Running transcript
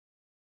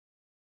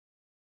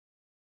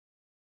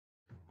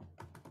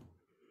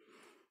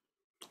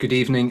Good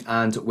evening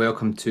and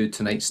welcome to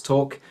tonight's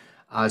talk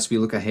as we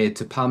look ahead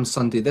to Palm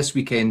Sunday this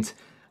weekend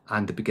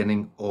and the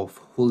beginning of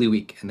Holy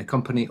Week in the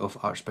company of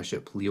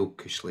Archbishop Leo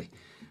Cushley.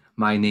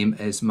 My name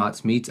is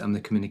Matt Mead. I'm the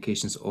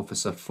Communications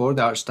Officer for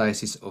the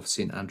Archdiocese of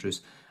St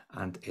Andrews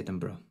and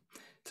Edinburgh.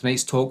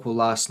 Tonight's talk will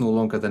last no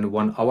longer than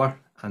 1 hour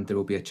and there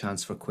will be a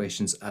chance for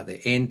questions at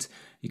the end.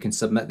 You can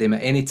submit them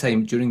at any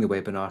time during the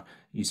webinar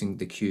using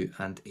the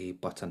Q&A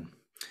button.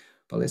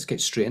 But let's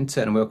get straight into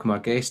it and welcome our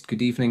guest.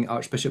 Good evening,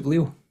 Archbishop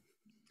Leo.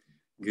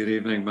 Good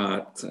evening,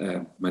 Matt.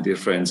 My dear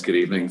friends, good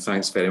evening.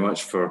 Thanks very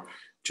much for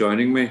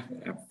joining me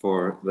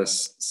for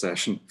this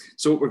session.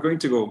 So we're going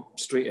to go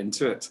straight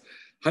into it.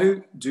 How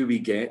do we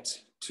get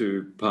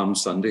to Palm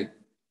Sunday?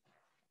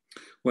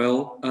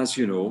 Well, as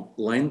you know,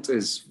 Lent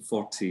is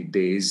 40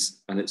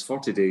 days, and it's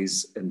 40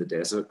 days in the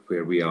desert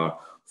where we are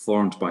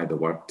formed by the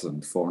Word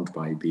and formed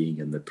by being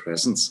in the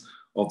presence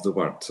of the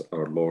Word,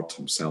 our Lord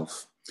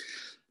himself.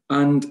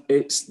 And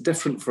it's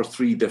different for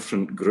 3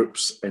 different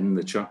groups in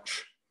the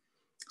church.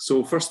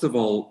 So first of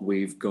all,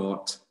 we've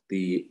got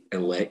the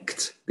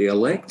elect. The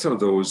elect are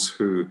those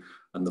who,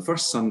 on the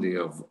first Sunday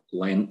of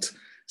Lent,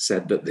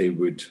 said that they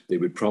would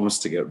promise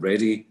to get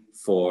ready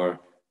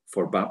for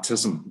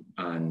baptism,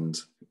 and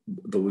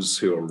those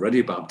who are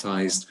already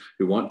baptized,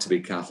 who want to be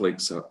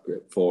Catholics,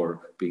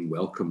 for being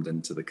welcomed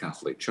into the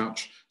Catholic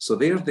Church. So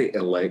they're the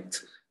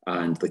elect,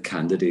 and the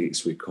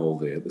candidates we call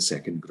the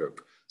second group.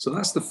 So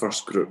that's the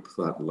first group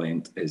that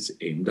Lent is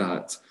aimed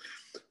at.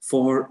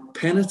 For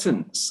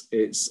penitents,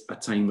 it's a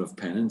time of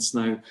penance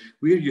now.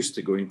 We're used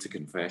to going to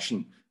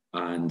confession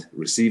and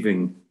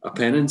receiving a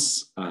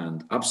penance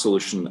and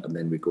absolution, and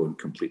then we go and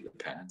complete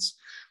the penance.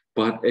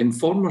 But in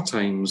former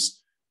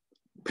times,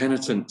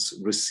 penitents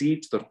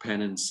received their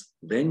penance,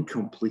 then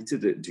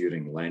completed it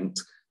during Lent,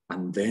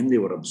 and then they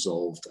were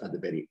absolved at the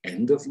very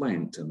end of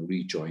Lent and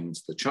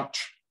rejoined the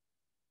church.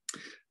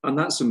 And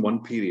that's in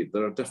one period.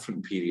 There are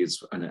different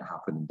periods and it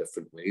happened in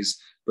different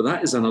ways, but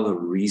that is another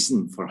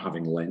reason for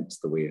having Lent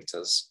the way it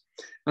is.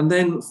 And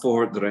then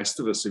for the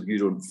rest of us, if you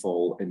don't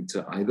fall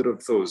into either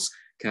of those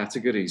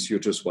categories, you're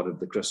just one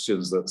of the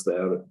Christians that's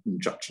there in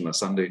church on a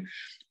Sunday,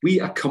 we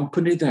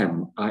accompany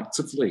them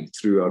actively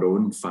through our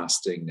own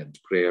fasting and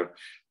prayer,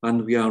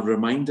 and we are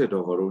reminded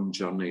of our own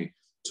journey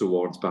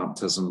towards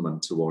baptism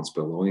and towards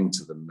belonging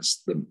to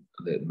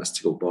the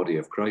mystical body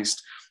of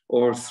Christ,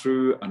 or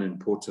through an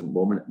important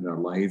moment in our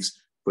lives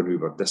when we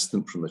were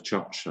distant from the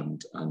church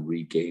and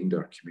regained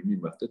our communion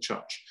with the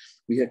church.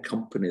 We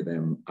accompany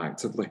them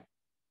actively.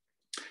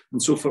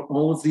 And so for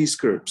all of these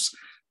groups,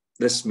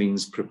 this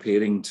means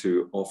preparing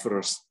to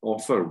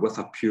offer with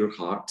a pure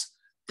heart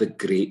the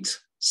great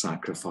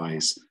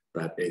sacrifice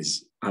that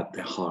is at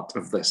the heart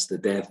of this, the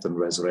death and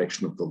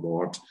resurrection of the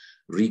Lord,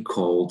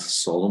 recalled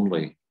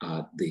solemnly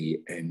at the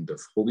end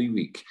of Holy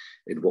Week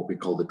in what we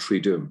call the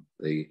Triduum,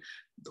 the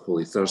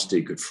Holy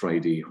Thursday, Good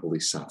Friday, Holy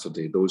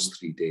Saturday, those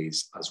 3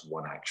 days as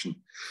one action.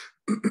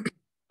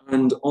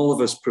 And all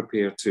of us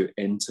prepare to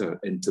enter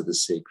into the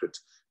sacred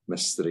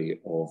mystery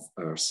of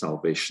our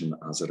salvation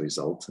as a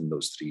result in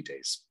those 3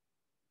 days.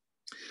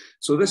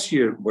 So this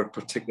year we're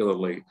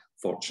particularly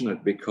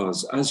fortunate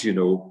because, as you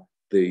know,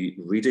 the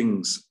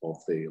readings of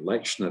the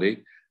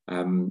lectionary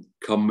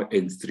come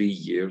in 3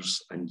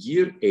 years, and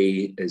year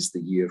A is the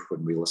year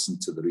when we listen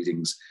to the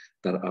readings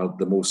that are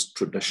the most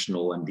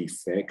traditional and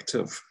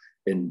effective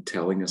in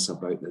telling us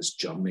about this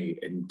journey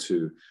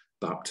into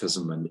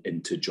baptism and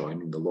into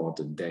joining the Lord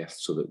in death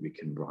so that we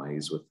can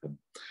rise with him.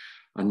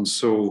 And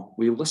so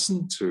we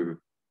listen to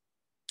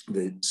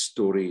the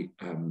story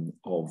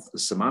of the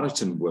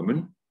Samaritan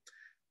woman,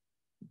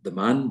 the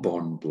man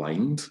born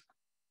blind,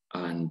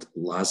 and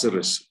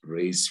Lazarus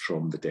raised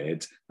from the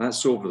dead.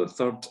 That's over the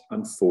 3rd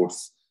and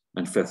 4th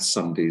and 5th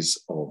Sundays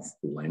of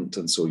Lent.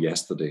 And so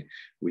yesterday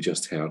we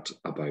just heard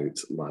about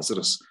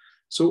Lazarus.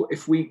 So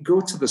if we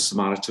go to the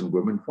Samaritan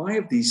woman, why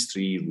have these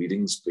 3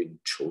 readings been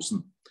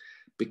chosen?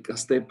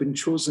 Because they've been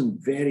chosen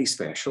very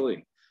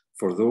specially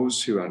for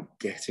those who are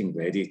getting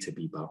ready to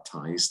be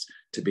baptized,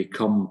 to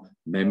become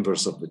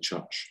members of the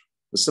church.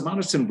 The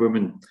Samaritan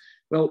woman,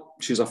 well,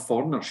 she's a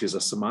foreigner, she's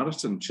a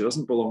Samaritan, she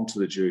doesn't belong to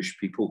the Jewish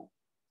people.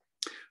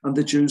 And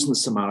the Jews and the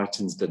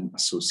Samaritans didn't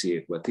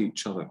associate with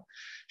each other.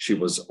 She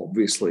was a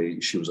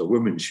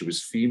woman, she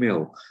was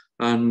female,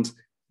 and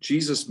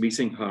Jesus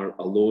meeting her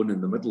alone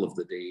in the middle of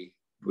the day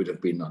would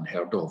have been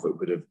unheard of. It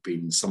would have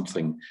been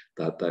something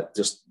that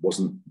just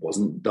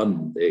wasn't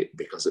done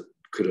because it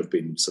could have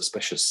been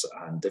suspicious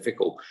and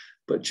difficult.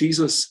 But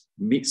Jesus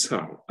meets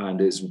her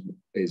and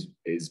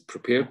is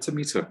prepared to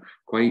meet her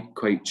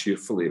quite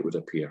cheerfully, it would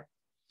appear.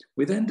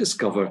 We then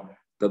discover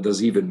that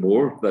there's even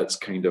more that's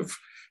kind of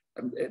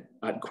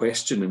at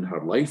question in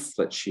her life,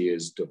 that she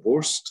is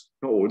divorced.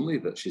 Not only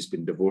that she's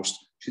been divorced,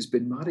 she's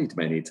been married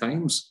many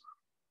times.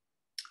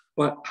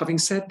 But having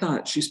said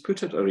that, she's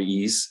put at her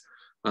ease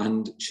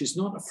and she's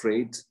not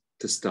afraid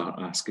to start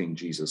asking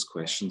Jesus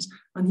questions.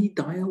 And he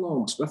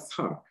dialogues with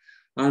her.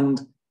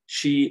 And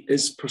she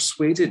is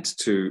persuaded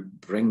to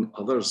bring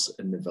others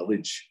in the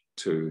village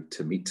to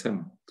meet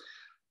him.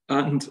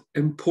 And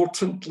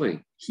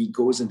importantly, he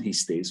goes and he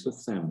stays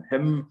with them.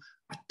 Him,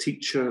 a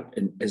teacher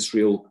in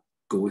Israel,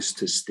 goes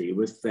to stay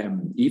with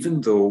them, even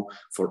though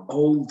for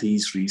all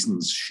these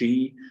reasons,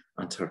 she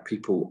and her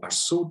people are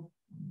so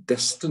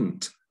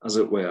distant, as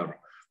it were,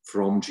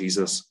 from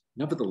Jesus.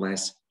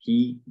 Nevertheless,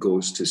 he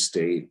goes to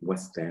stay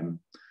with them,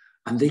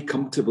 and they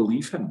come to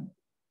believe him.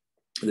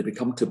 They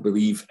become to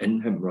believe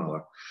in him,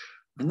 rather.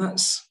 And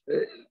that's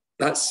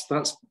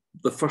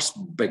the first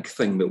big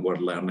thing that we're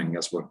learning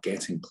as we're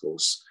getting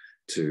close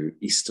to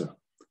Easter,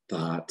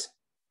 that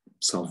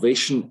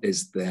salvation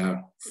is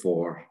there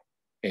for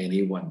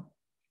anyone.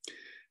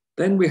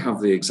 Then we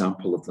have the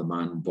example of the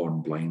man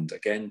born blind,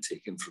 again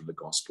taken from the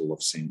Gospel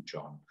of St.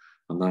 John,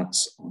 and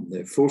that's on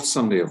the fourth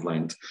Sunday of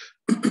Lent.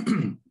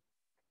 And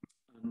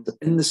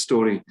in the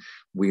story,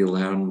 we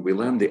learn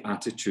the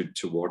attitude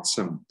towards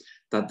him,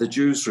 that the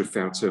Jews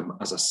refer to him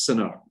as a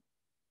sinner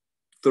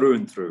through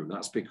and through.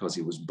 That's because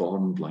he was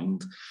born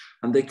blind.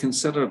 And they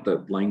considered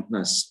that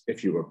blindness,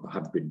 if you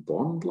have been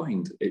born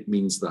blind, it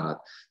means that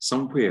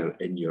somewhere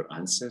in your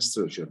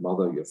ancestors, your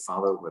mother, your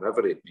father,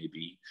 wherever it may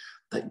be,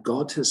 that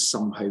God has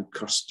somehow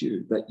cursed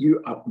you, that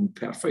you are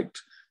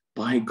imperfect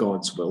by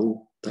God's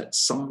will, that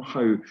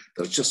somehow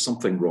there's just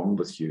something wrong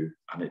with you,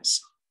 and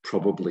it's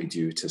probably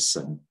due to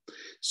sin.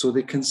 So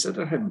they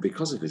consider him,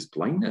 because of his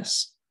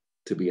blindness,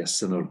 to be a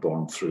sinner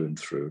born through and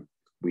through.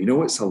 We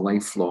know it's a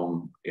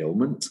lifelong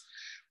ailment.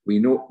 We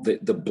know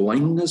that the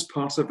blindness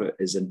part of it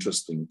is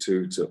interesting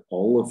too, to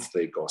all of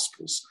the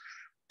Gospels,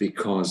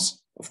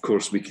 because, of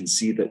course, we can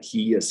see that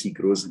he, as he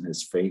grows in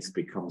his faith,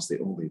 becomes the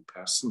only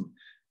person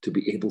to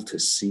be able to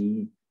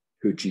see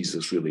who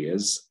Jesus really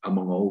is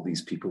among all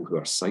these people who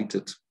are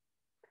sighted.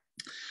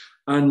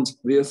 And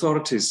the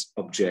authorities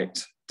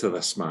object to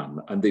this man,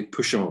 and they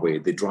push him away.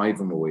 They drive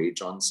him away,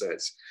 John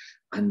says.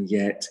 And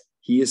yet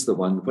he is the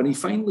one, when he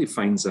finally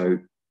finds out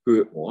who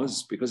it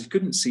was, because he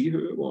couldn't see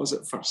who it was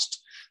at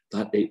first,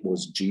 that it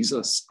was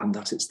Jesus and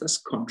that it's this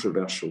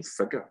controversial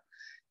figure.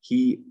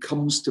 He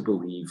comes to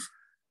believe,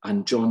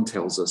 and John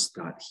tells us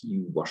that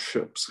he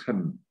worships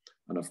him.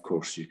 And of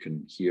course, you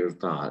can hear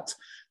that.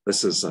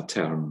 This is a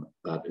term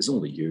that is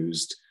only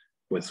used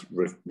with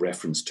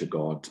reference to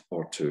God,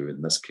 or to,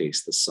 in this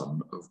case, the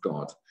Son of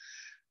God.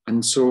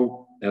 And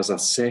so there's a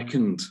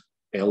second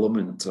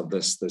element of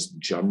this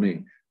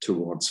journey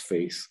towards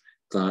faith,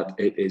 that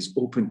it is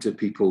open to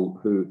people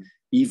who,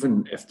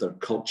 even if their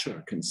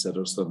culture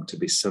considers them to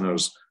be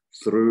sinners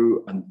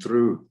through and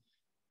through,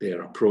 they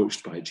are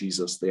approached by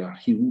Jesus, they are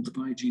healed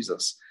by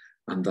Jesus,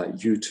 and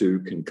that you too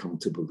can come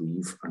to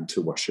believe and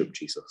to worship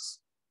Jesus.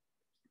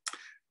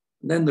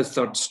 And then the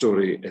third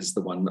story is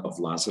the one of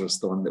Lazarus,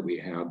 the one that we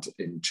heard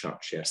in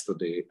church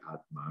yesterday at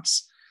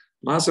Mass.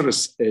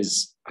 Lazarus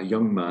is a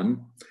young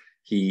man.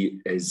 He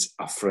is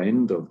a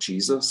friend of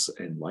Jesus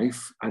in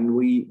life, and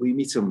we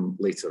meet him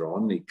later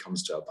on. He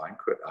comes to a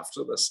banquet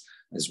after this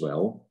as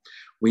well.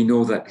 We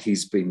know that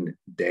he's been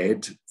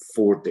dead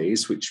 4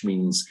 days, which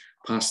means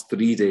past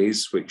 3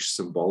 days, which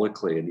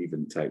symbolically and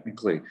even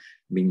technically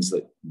means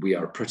that we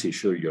are pretty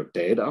sure you're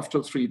dead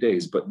after 3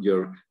 days, but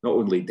you're not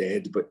only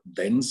dead, but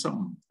then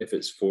some if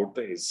it's 4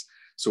 days.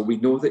 So we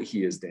know that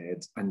he is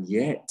dead, and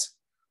yet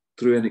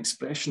through an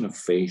expression of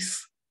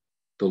faith,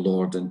 the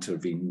Lord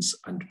intervenes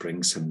and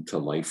brings him to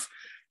life.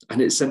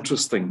 And it's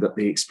interesting that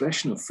the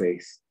expression of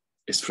faith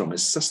is from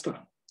his sister.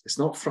 It's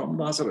not from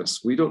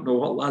Lazarus. We don't know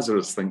what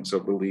Lazarus thinks or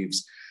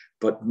believes,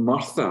 but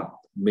Martha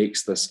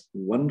makes this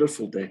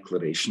wonderful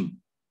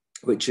declaration,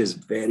 which is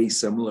very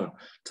similar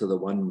to the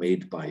one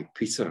made by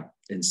Peter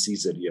in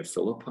Caesarea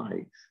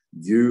Philippi.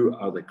 You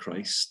are the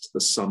Christ,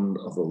 the Son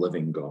of the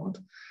living God.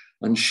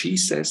 And she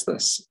says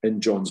this in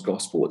John's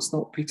Gospel. It's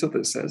not Peter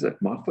that says it,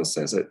 Martha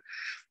says it.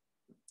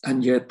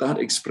 And yet that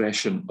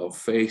expression of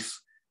faith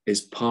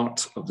is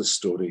part of the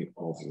story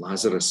of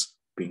Lazarus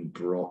being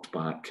brought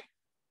back,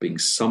 being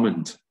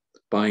summoned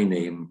by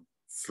name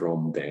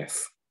from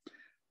death.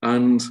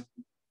 And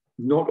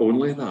not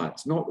only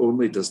that, not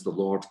only does the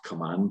Lord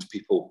command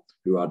people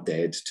who are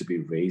dead to be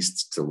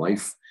raised to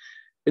life,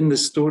 in the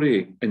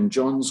story in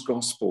John's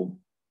Gospel,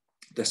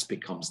 this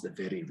becomes the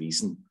very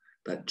reason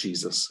that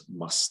Jesus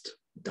must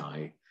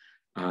die.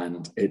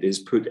 And it is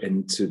put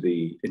into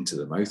the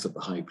mouth of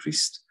the high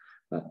priest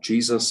that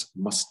Jesus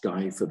must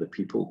die for the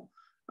people.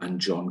 And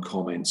John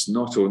comments,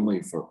 not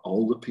only for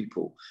all the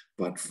people,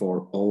 but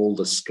for all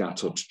the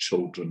scattered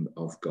children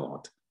of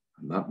God.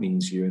 And that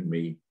means you and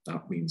me,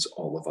 that means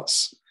all of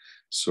us.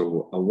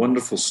 So a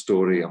wonderful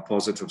story, a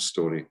positive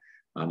story,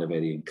 and a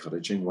very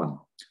encouraging one.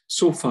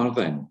 So far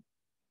then,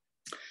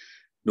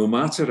 no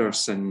matter our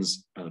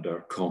sins and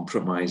our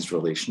compromised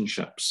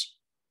relationships,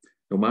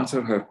 no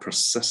matter how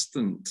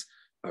persistent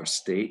our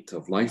state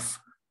of life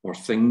or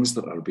things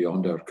that are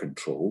beyond our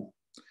control,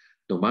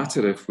 no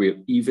matter if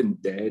we're even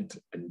dead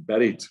and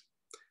buried,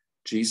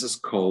 Jesus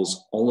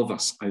calls all of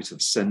us out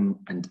of sin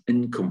and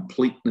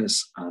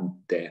incompleteness and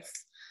death.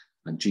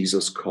 And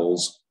Jesus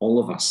calls all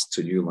of us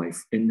to new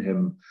life in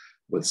him,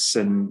 with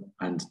sin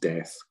and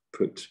death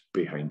put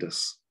behind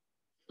us.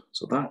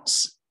 So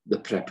that's the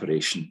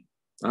preparation.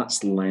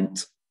 That's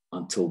Lent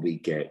until we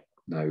get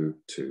now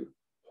to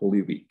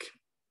Holy Week.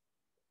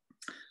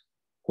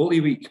 Holy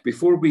Week,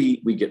 before we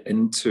get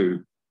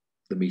into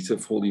the meat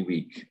of Holy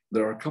Week,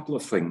 there are a couple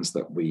of things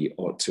that we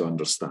ought to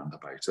understand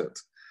about it.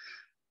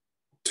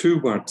 Two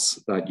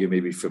words that you may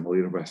be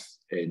familiar with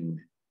in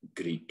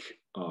Greek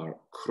are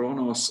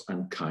chronos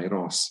and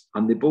kairos,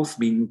 and they both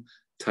mean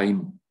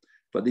time,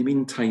 but they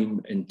mean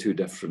time in two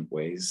different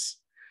ways.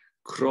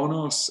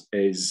 Chronos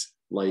is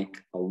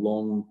like a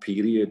long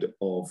period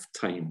of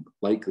time,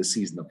 like the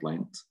season of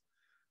Lent,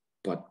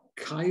 but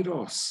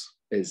kairos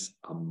is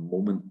a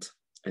moment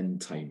in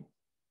time.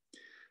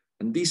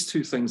 And these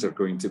two things are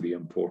going to be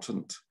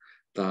important,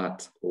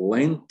 that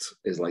Lent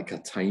is like a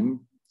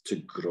time to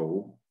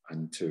grow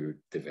and to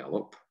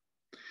develop,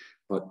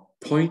 but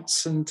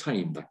points in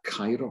time, the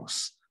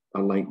kairos,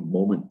 are like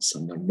moments,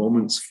 and they're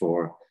moments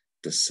for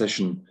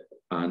decision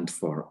and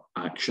for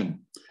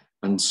action.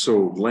 And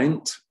so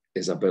Lent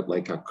is a bit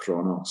like a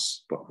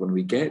chronos, but when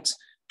we get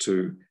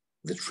to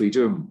the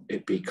Triduum,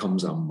 it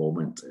becomes a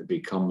moment. It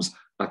becomes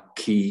a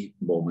key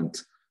moment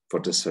for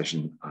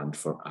decision and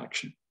for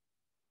action.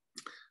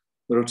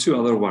 There are two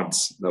other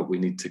words that we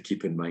need to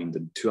keep in mind,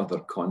 and two other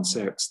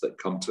concepts that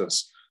come to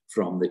us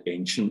from the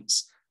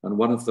ancients. And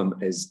one of them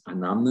is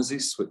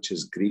anamnesis, which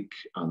is Greek,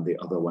 and the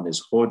other one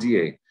is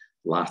hodie,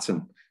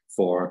 Latin,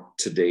 for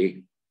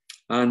today.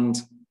 And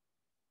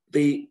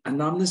the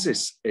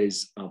anamnesis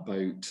is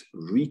about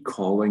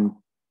recalling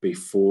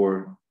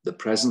before the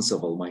presence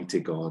of Almighty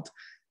God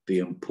the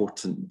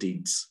important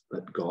deeds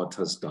that God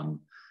has done.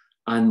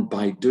 And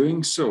by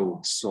doing so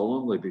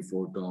solemnly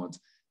before God,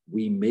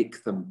 we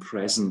make them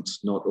present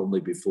not only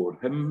before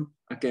Him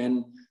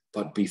again,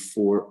 but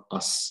before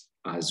us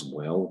as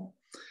well.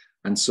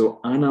 And so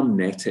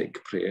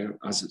anamnetic prayer,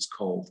 as it's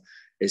called,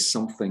 is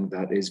something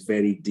that is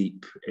very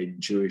deep in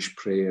Jewish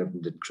prayer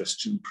and in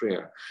Christian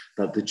prayer,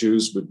 that the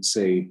Jews would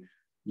say,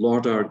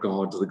 Lord our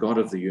God, the God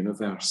of the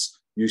universe,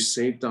 you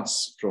saved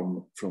us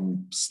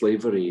from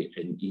slavery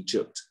in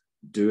Egypt.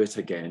 Do it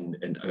again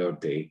in our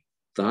day.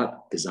 That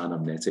is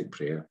anamnetic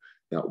prayer,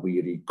 that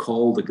we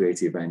recall the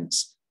great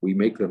events, we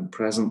make them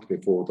present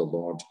before the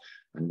Lord,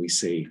 and we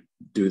say,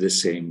 do the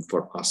same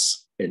for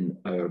us in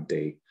our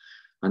day.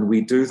 And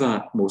we do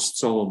that most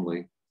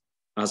solemnly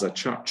as a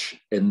church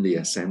in the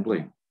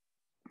assembly.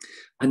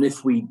 And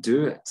if we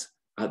do it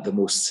at the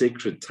most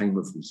sacred time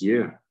of the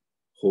year,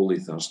 Holy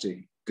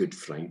Thursday, Good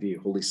Friday,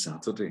 Holy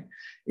Saturday,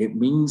 it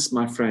means,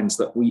 my friends,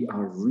 that we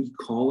are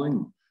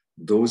recalling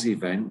those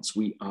events.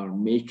 We are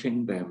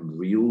making them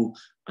real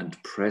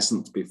and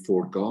present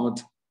before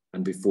God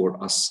and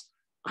before us.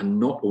 And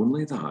not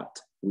only that,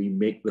 we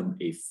make them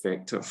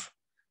effective.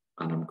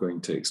 And I'm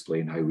going to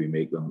explain how we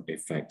make them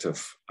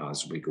effective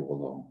as we go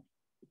along.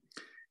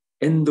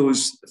 In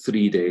those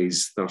 3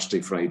 days,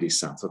 Thursday, Friday,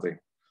 Saturday,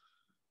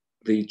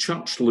 the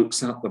church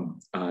looks at them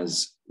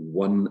as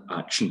one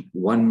action,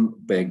 one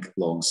big,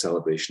 long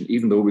celebration.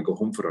 Even though we go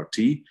home for our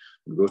tea,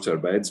 we go to our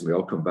beds, and we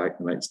all come back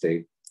the next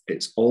day,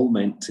 it's all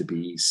meant to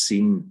be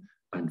seen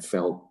and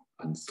felt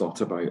and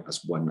thought about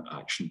as one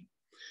action.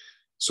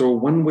 So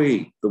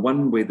the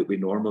one way that we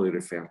normally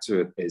refer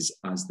to it is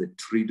as the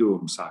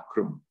Triduum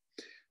Sacrum,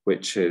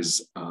 which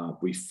is,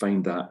 we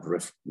find that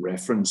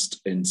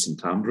referenced in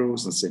St.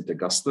 Ambrose and St.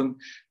 Augustine,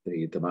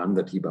 the man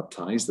that he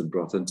baptized and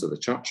brought into the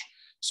church.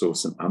 So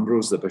St.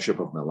 Ambrose, the Bishop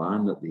of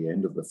Milan at the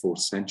end of the 4th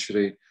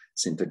century,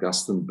 St.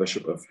 Augustine,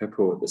 Bishop of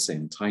Hippo at the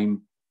same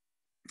time.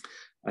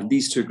 And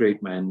these two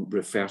great men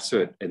refer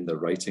to it in their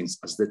writings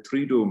as the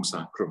Triduum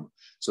Sacrum.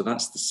 So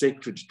that's the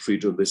sacred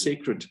Triduum, the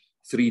sacred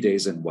 3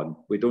 days in one.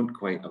 We don't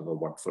quite have a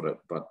word for it,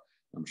 but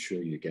I'm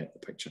sure you get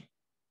the picture.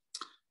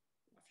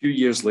 A few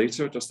years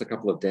later, just a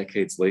couple of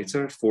decades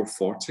later,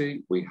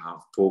 440, we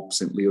have Pope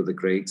St. Leo the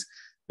Great,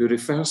 who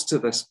refers to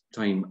this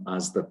time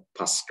as the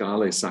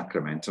Paschale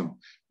Sacramentum.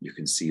 You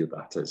can see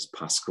that as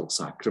Paschal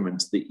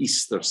Sacrament, the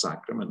Easter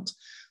Sacrament.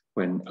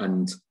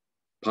 And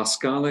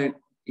Paschale,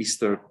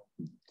 Easter,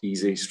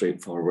 easy,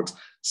 straightforward.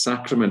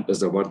 Sacrament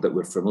is a word that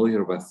we're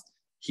familiar with.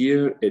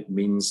 Here it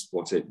means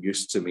what it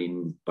used to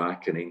mean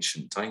back in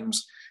ancient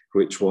times,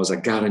 which was a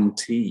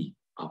guarantee,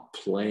 a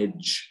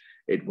pledge.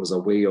 It was a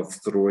way of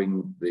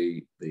throwing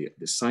the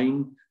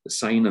sign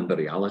and the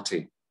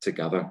reality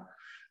together.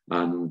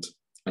 And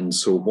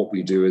so what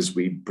we do is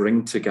we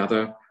bring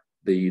together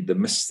the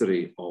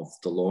mystery of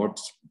the Lord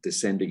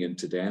descending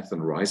into death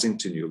and rising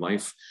to new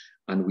life,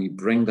 and we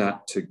bring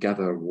that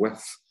together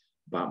with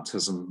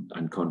baptism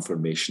and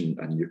confirmation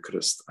and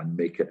Eucharist and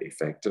make it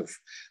effective.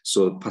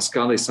 So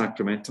Paschale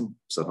Sacramentum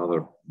is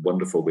another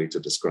wonderful way to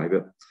describe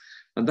it.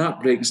 And that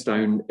breaks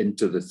down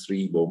into the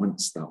 3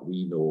 moments that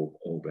we know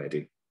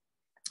already.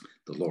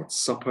 The Lord's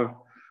Supper,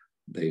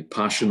 the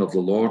Passion of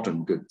the Lord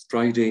on Good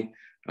Friday,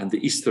 and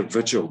the Easter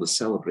Vigil, the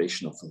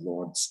celebration of the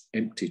Lord's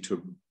empty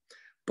tomb.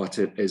 But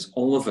it is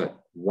all of it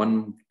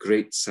one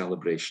great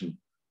celebration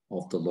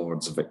of the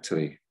Lord's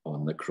victory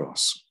on the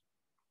cross.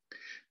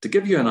 To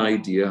give you an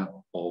idea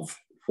of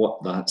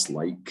what that's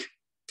like,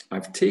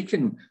 I've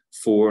taken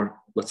 4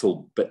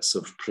 little bits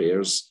of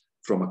prayers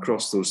from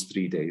across those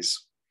 3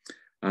 days.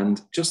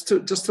 And just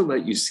to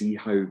let you see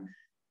how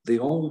they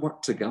all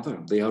work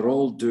together. They are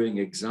all doing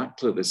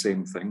exactly the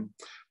same thing.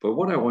 But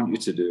what I want you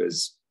to do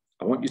is,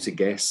 I want you to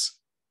guess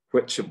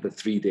which of the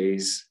 3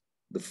 days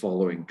the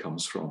following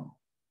comes from.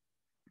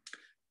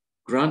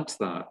 Grant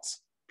that,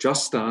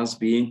 just as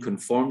being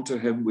conformed to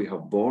him, we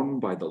have borne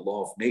by the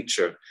law of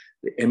nature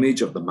the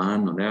image of the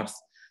man on earth,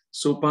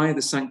 so by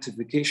the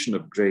sanctification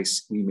of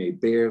grace, we may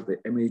bear the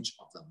image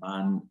of the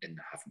man in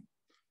heaven.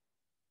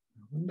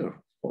 I wonder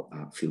what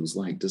that feels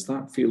like. Does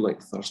that feel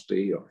like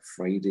Thursday or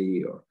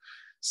Friday or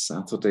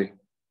Saturday?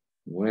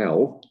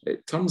 Well,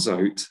 it turns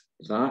out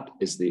that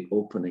is the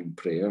opening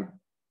prayer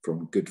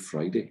from Good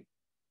Friday.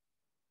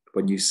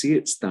 When you see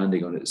it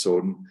standing on its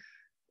own,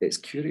 it's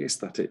curious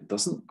that it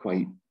doesn't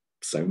quite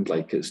sound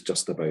like it's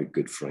just about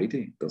Good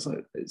Friday, does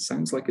it? It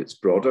sounds like it's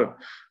broader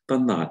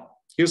than that.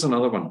 Here's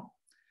another one.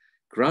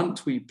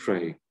 Grant, we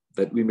pray,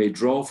 that we may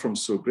draw from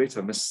so great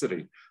a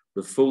mystery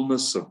the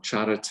fullness of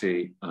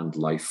charity and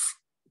life.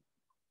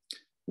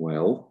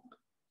 Well,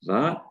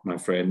 that, my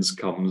friends,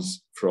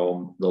 comes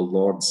from the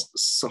Lord's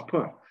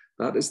Supper.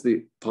 That is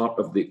the part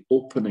of the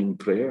opening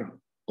prayer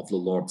of the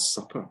Lord's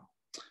Supper.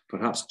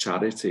 Perhaps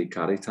charity,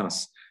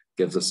 caritas,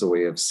 gives us a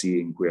way of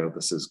seeing where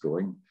this is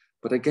going.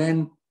 But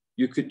again,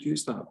 you could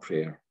use that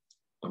prayer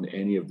on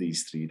any of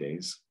these 3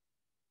 days.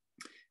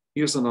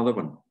 Here's another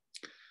one.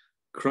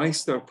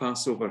 Christ, our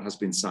Passover, has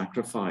been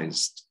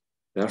sacrificed.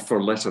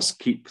 Therefore, let us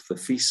keep the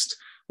feast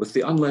with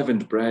the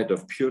unleavened bread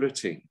of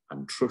purity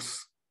and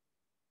truth.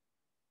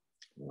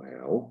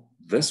 Well,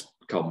 this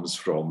comes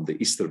from the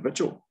Easter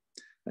Vigil.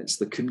 It's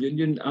the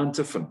communion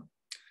antiphon.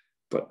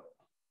 But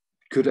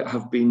could it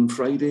have been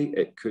Friday?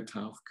 It could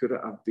have. Could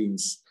it have been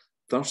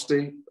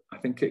Thursday? I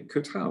think it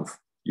could have.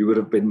 You would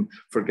have been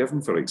forgiven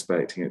for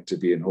expecting it to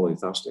be in Holy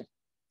Thursday.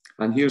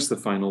 And here's the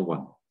final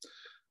one.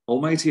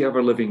 Almighty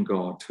ever-living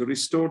God, who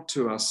restored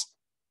us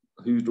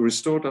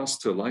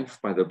to life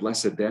by the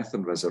blessed death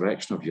and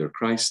resurrection of your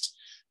Christ,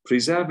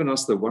 preserve in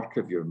us the work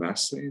of your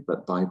mercy,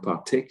 that by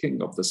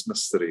partaking of this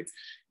mystery,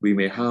 we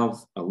may have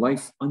a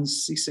life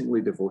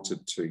unceasingly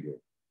devoted to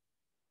you.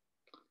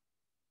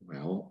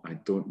 Well, I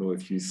don't know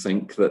if you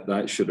think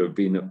that should have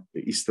been at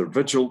the Easter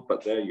Vigil,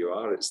 but there you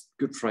are. It's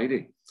Good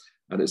Friday,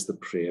 and it's the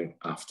prayer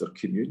after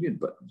communion.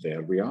 But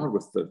there we are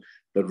with the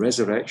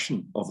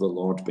resurrection of the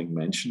Lord being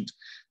mentioned.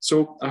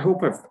 So I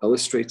hope I've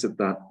illustrated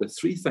that the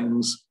three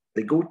things,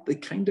 they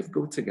kind of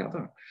go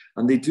together,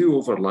 and they do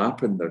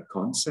overlap in their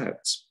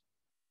concepts.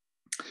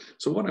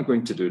 So what I'm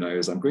going to do now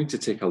is I'm going to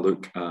take a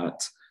look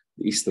at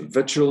the Easter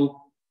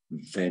Vigil,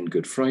 then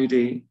Good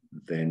Friday,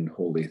 then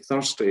Holy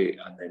Thursday,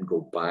 and then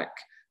go back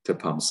to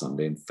Palm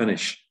Sunday and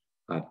finish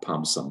at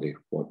Palm Sunday,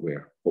 what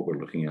we're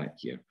looking at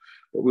here.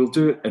 But we'll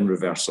do it in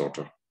reverse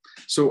order.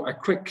 So a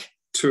quick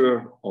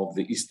tour of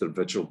the Easter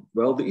Vigil.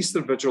 Well, the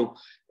Easter Vigil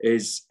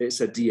it's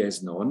a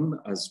dies non,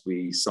 as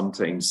we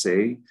sometimes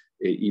say,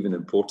 even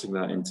importing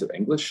that into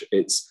English.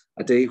 It's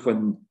a day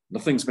when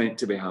nothing's meant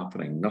to be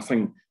happening,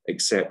 nothing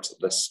except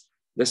this.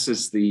 This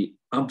is the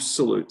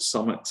absolute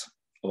summit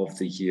of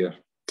the year.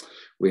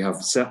 We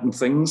have certain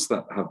things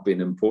that have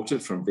been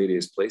imported from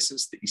various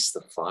places. The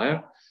Easter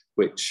fire,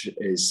 which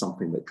is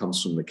something that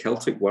comes from the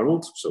Celtic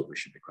world, so we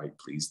should be quite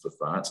pleased with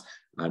that.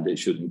 And it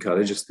should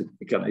encourage us to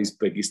make a nice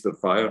big Easter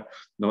fire.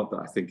 Not that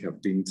I think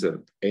I've been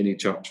to any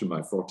church in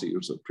my 40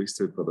 years of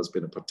priesthood where there's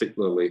been a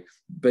particularly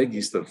big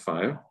Easter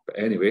fire. But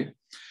anyway,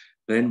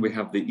 then we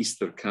have the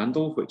Easter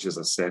candle, which is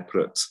a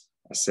separate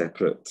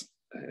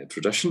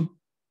tradition.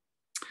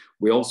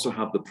 We also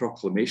have the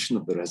proclamation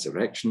of the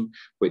resurrection,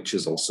 which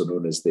is also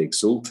known as the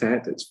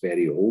Exultet. It's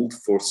very old,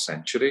 4th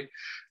century.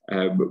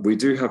 We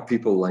do have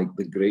people like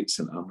the great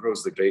St.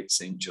 Ambrose, the great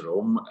St.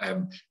 Jerome,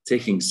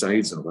 taking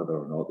sides on whether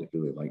or not they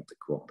really like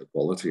the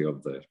quality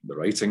of the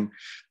writing.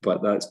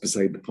 But that's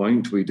beside the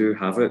point. We do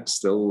have it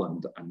still,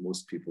 and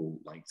most people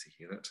like to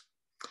hear it.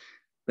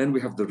 Then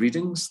we have the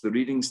readings. The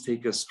readings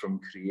take us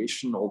from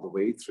creation all the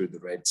way through the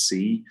Red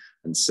Sea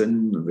and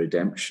sin and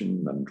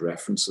redemption and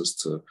references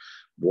to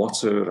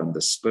water and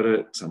the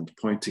Spirit, and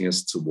pointing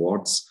us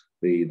towards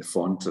the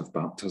font of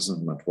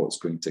baptism and what's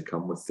going to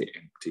come with the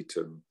empty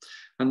tomb.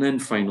 And then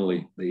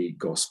finally, the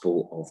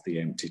gospel of the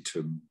empty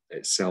tomb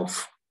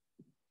itself.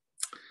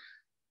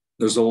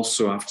 There's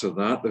also, after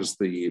that, there's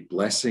the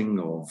blessing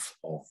of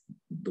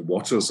the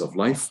waters of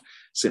life.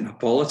 St.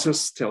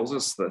 Hippolytus tells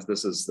us that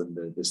this is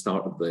the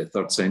start of the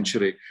 3rd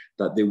century,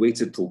 that they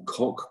waited till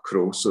cock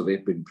crow, so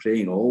they've been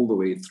praying all the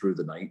way through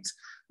the night.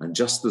 And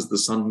just as the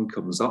sun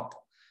comes up,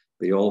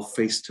 they all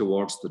face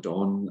towards the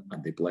dawn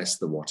and they bless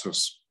the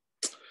waters.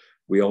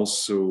 We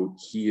also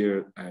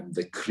hear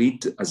the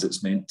creed as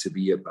it's meant to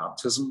be at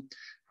baptism,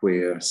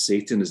 where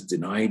Satan is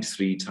denied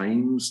 3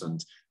 times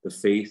and the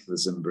faith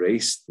is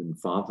embraced in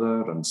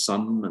Father and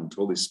Son and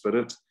Holy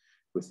Spirit,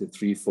 with the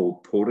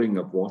threefold pouring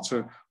of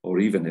water, or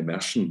even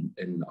immersion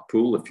in a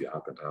pool if you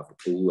happen to have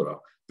a pool or a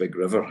big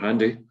river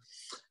handy.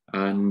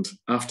 And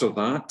after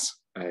that,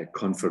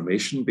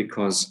 confirmation,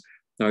 because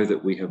now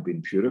that we have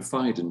been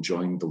purified and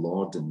joined the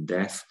Lord in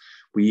death,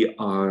 we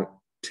are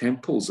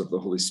temples of the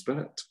Holy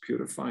Spirit,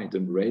 purified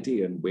and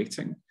ready and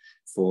waiting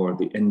for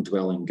the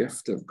indwelling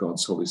gift of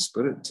God's Holy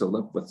Spirit to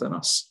live within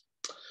us.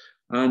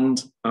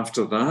 And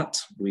after that,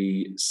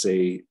 we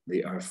say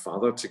the Our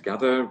Father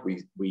together.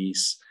 We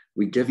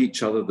give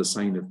each other the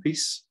sign of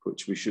peace,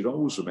 which we should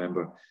always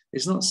remember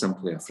is not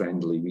simply a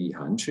friendly wee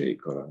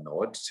handshake or a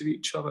nod to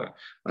each other,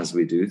 as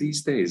we do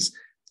these days.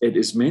 It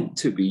is meant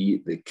to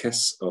be the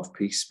kiss of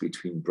peace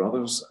between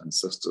brothers and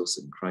sisters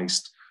in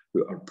Christ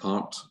who are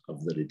part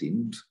of the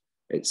redeemed.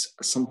 It's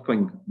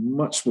something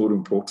much more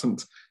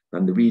important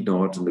than the wee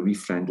nod and the wee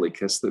friendly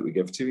kiss that we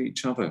give to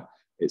each other.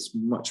 It's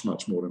much,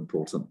 much more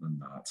important than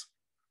that.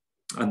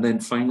 And then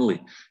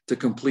finally, to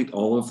complete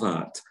all of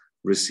that,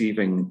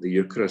 receiving the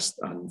Eucharist,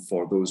 and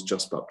for those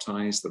just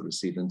baptized that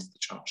receive into the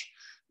church,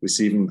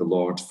 receiving the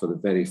Lord for the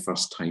very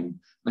first time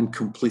and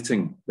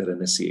completing their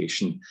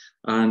initiation,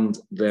 and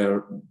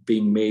they're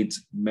being made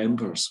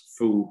members,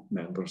 full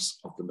members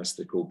of the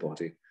mystical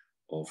body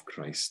of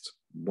Christ.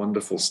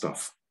 Wonderful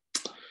stuff.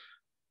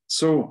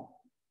 So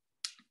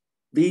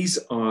these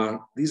are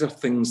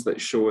things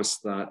that show us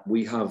that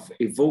we have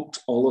evoked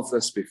all of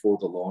this before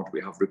the Lord.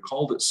 We have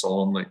recalled it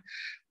solemnly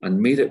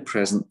and made it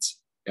present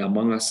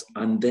among us,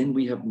 and then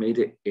we have made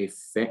it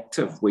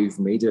effective. We've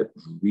made it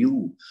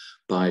real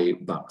by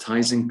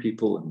baptizing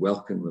people and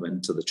welcoming them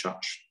into the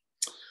church.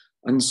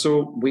 And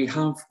so we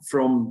have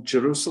from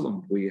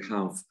Jerusalem, we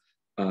have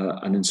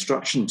an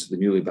instruction to the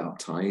newly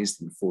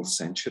baptized in the 4th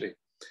century,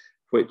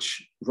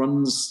 which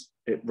runs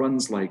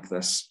like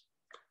this.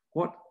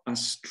 What a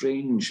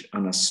strange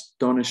and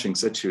astonishing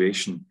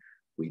situation.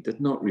 We did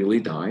not really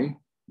die.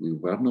 We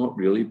were not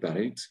really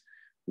buried.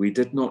 We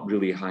did not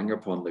really hang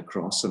upon the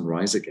cross and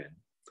rise again.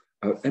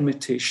 Our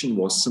imitation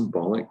was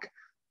symbolic,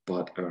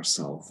 but our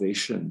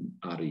salvation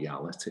a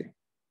reality.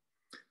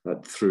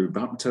 That through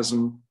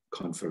baptism,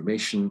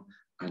 confirmation,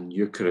 and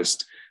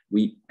Eucharist,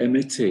 we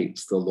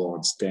imitate the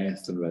Lord's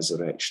death and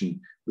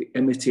resurrection. We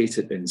imitate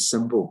it in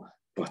symbol,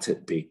 but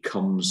it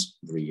becomes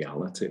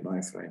reality,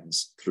 my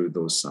friends, through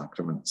those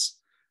sacraments.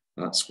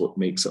 That's what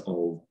makes it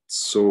all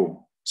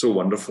so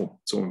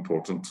wonderful, so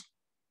important.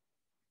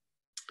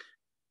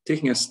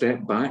 Taking a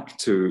step back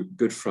to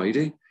Good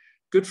Friday.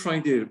 Good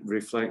Friday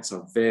reflects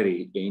a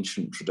very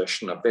ancient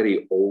tradition, a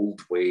very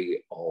old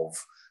way of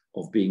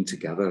being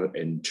together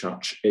in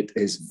church. It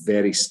is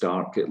very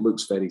stark. It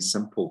looks very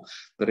simple.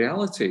 The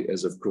reality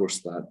is, of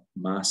course, that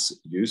Mass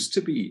used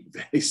to be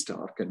very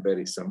stark and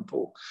very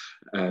simple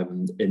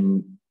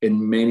in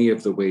many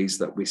of the ways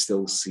that we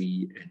still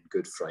see in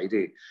Good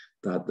Friday,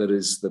 that there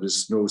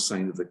is no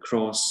sign of the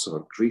cross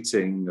or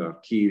greeting or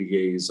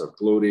Kyries or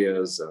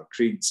Glorias or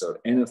creeds or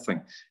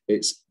anything.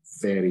 It's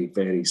very,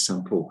 very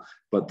simple,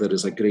 but there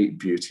is a great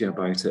beauty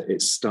about it.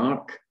 It's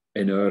stark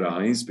in our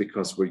eyes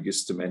because we're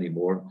used to many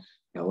more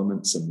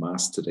elements in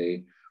Mass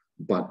today.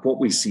 But what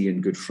we see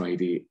in Good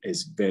Friday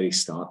is very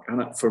stark.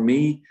 And for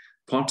me,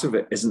 part of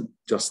it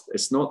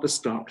it's not the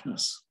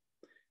starkness.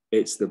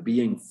 It's the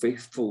being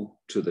faithful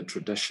to the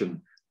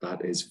tradition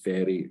that is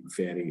very,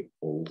 very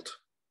old.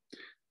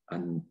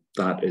 And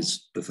that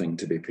is the thing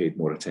to be paid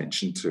more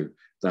attention to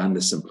than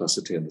the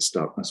simplicity and the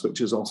starkness,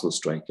 which is also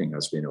striking,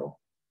 as we know.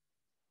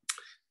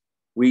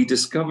 We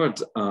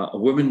discovered a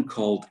woman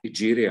called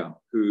Egeria,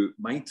 who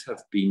might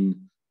have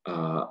been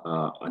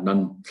a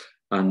nun.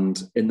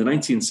 And in the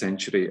 19th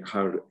century,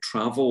 her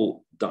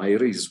travel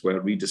diaries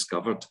were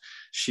rediscovered.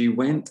 She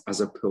went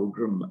as a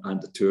pilgrim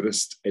and a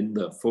tourist in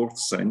the 4th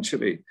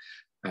century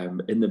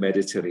in the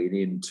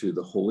Mediterranean to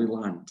the Holy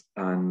Land.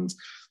 And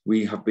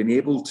we have been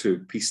able to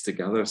piece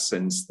together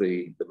since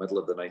the middle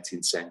of the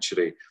 19th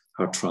century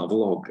her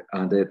travelogue.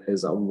 And it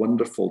is a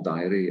wonderful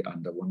diary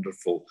and a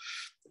wonderful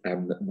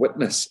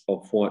witness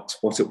of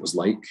what it was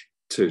like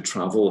to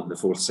travel in the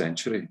 4th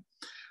century.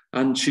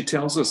 And she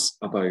tells us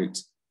about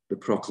the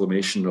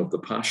proclamation of the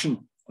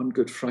Passion on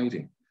Good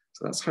Friday.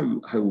 So that's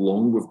how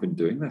long we've been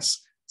doing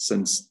this,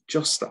 since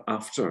just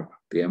after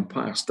the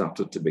empire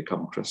started to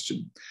become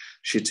Christian.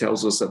 She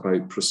tells us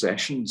about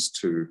processions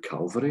to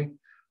Calvary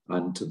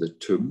and to the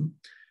tomb.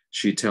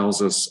 She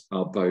tells us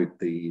about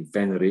the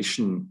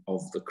veneration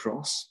of the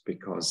cross,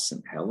 because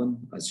St.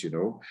 Helen, as you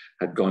know,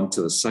 had gone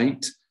to the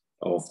site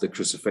of the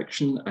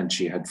crucifixion, and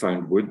she had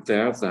found wood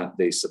there that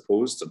they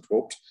supposed and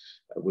hoped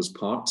was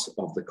part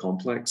of the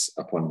complex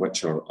upon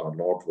which our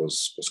Lord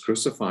was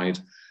crucified.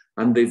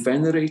 And they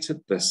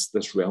venerated this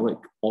relic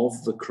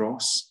of the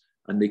cross,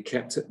 and they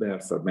kept it there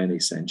for many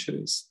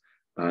centuries.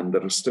 And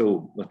there are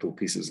still little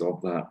pieces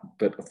of that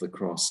bit of the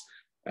cross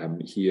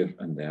here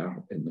and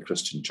there in the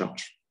Christian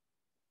church.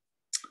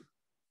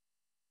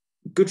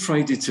 Good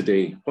Friday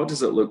today, what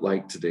does it look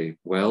like today?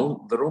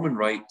 Well, the Roman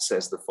Rite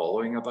says the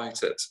following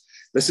about it.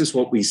 This is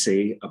what we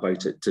say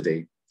about it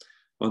today.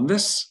 On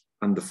this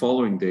and the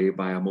following day,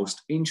 by a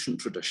most ancient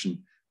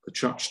tradition, the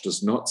Church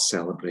does not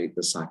celebrate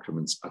the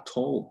sacraments at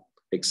all,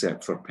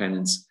 except for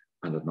penance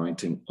and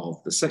anointing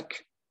of the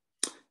sick.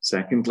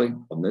 Secondly,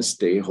 on this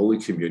day, Holy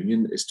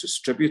Communion is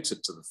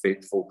distributed to the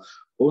faithful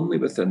only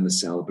within the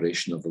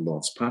celebration of the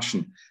Lord's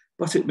Passion,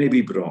 but it may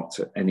be brought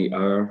at any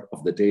hour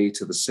of the day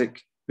to the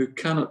sick who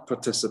cannot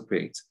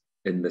participate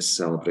in this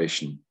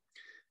celebration.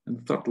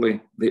 And thirdly,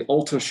 the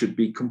altar should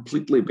be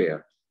completely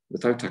bare,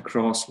 without a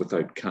cross,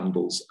 without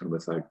candles, and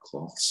without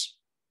cloths.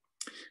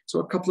 So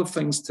a couple of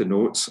things to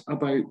note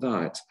about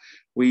that.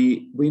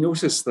 We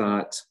notice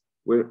that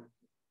we're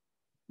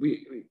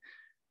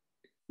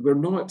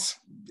not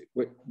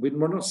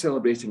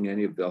celebrating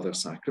any of the other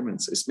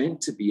sacraments. It's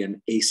meant to be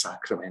an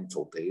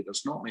asacramental day.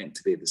 There's not meant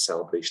to be the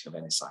celebration of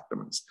any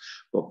sacraments,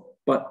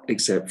 but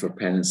except for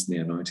penance and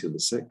the anointing of the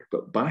sick.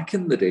 But back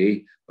in the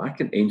day,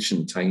 back in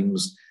ancient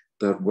times,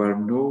 there were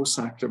no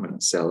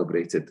sacraments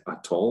celebrated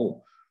at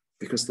all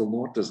because the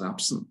Lord is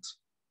absent.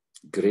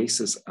 Grace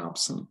is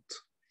absent.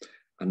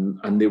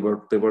 And they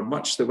were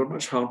much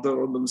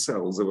harder on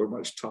themselves. They were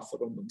much tougher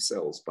on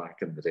themselves back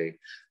in the day.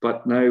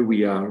 But now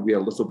we are a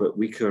little bit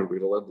weaker.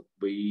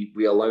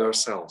 We allow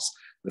ourselves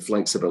the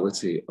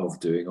flexibility of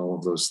doing all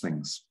of those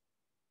things.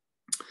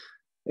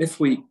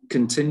 If we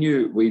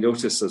continue, we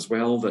notice as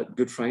well that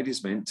Good Friday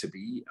is meant to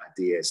be a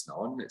dies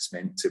non. It's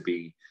meant to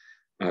be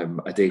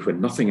a day when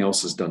nothing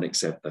else is done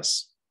except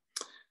this.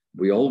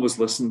 We always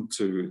listen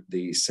to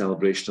the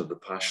celebration of the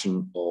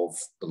Passion of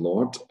the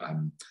Lord,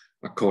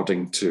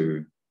 according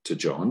to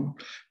John.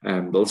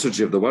 The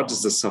Liturgy of the Word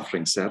is the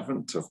Suffering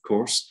Servant, of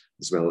course,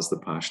 as well as the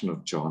Passion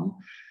of John.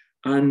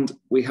 And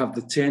we have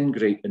the 10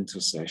 great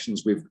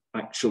intercessions. We've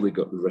actually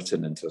got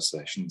written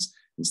intercessions.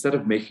 Instead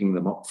of making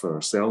them up for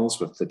ourselves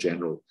with the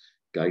general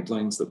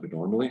guidelines that we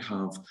normally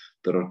have,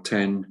 there are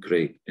 10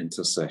 great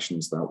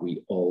intercessions that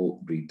we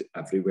all read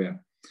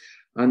everywhere.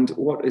 And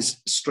what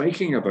is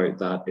striking about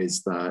that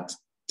is that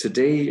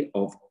today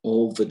of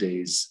all the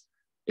days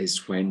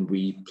is when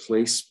we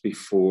place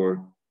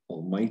before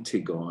Almighty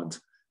God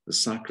the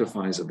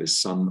sacrifice of his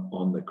Son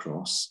on the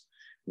cross.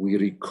 We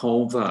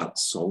recall that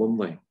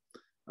solemnly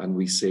and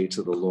we say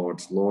to the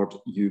Lord, Lord,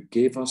 you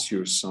gave us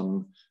your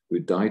Son who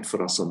died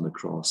for us on the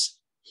cross.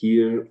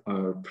 Hear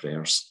our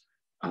prayers.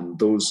 And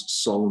those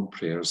solemn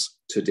prayers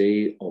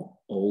today of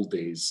all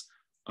days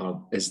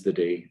is the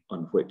day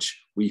on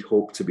which we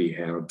hope to be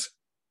heard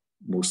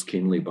most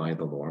keenly by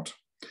the Lord.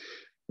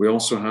 We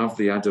also have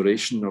the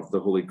adoration of the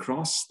Holy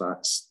Cross.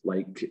 That's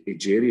like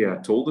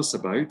Egeria told us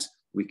about.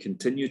 We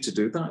continue to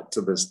do that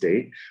to this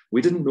day.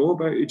 We didn't know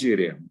about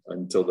Egeria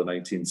until the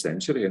 19th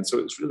century, and so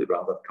it's really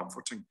rather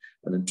comforting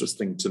and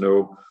interesting to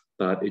know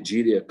that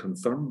Egeria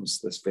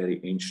confirms this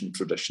very ancient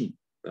tradition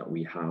that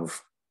we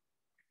have.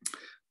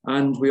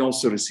 And we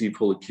also receive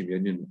Holy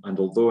Communion, and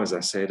although, as I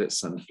said,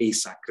 it's an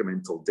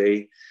asacramental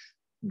day,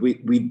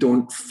 we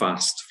don't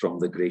fast from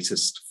the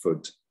greatest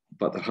food.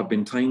 But there have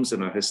been times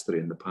in our history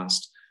in the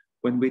past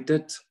when we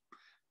did.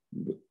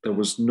 There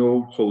was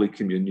no Holy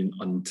Communion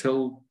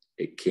until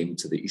it came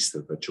to the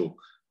Easter Vigil,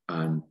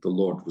 and the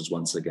Lord was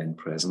once again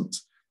present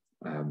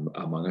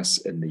among us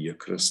in the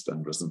Eucharist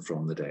and risen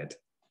from the dead.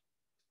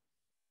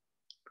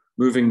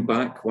 Moving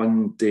back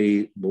one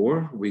day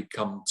more, we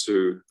come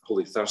to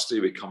Holy Thursday,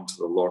 we come to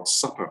the Lord's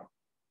Supper.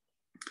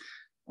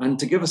 And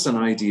to give us an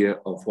idea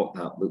of what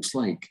that looks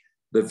like,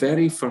 the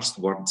very first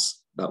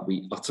words that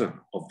we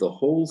utter of the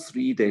whole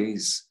 3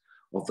 days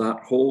of that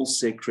whole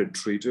sacred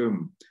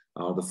Triduum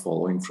are the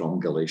following from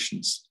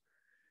Galatians.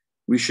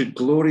 We should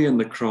glory in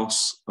the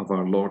cross of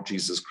our Lord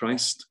Jesus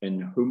Christ,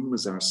 in whom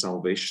is our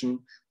salvation,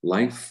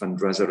 life and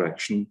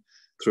resurrection,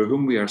 through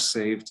whom we are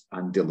saved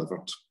and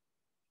delivered.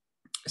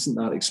 Isn't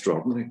that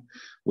extraordinary?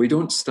 We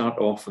don't start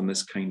off in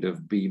this kind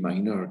of B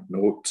minor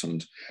note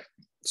and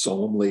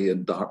solemnly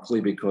and darkly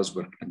because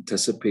we're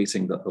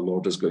anticipating that the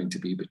Lord is going to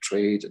be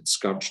betrayed and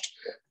scourged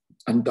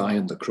and die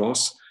on the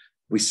cross.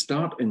 We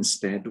start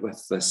instead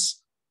with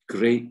this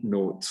great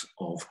note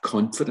of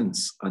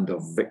confidence and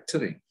of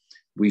victory.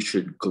 We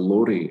should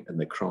glory in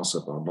the cross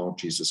of our Lord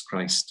Jesus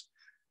Christ.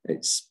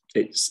 It's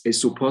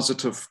so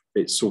positive,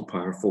 it's so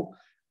powerful,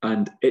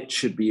 and it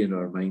should be in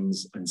our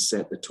minds and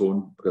set the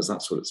tone, because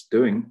that's what it's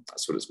doing,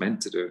 that's what it's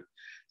meant to do,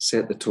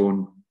 set the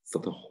tone for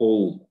the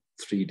whole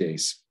 3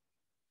 days.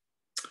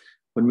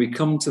 When we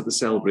come to the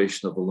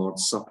celebration of the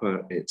Lord's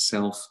Supper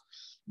itself,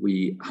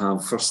 we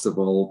have, first of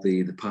all,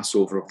 the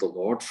Passover of the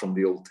Lord from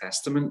the Old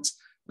Testament,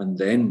 and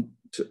then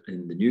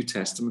in the New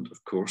Testament,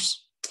 of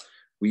course,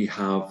 we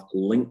have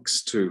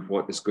links to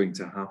what is going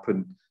to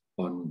happen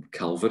on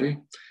Calvary.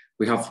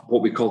 We have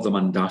what we call the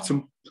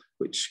mandatum,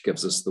 which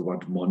gives us the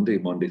word Maundy,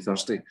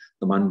 Thursday.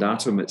 The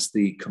mandatum, it's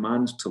the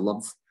command to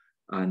love,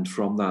 and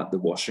from that, the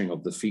washing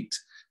of the feet,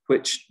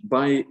 which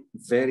by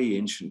very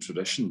ancient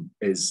tradition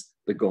is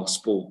the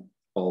gospel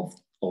of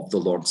the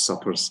Lord's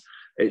Suppers.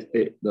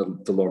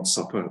 The Lord's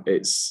Supper,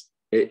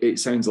 it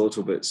sounds a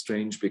little bit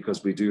strange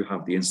because we do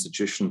have the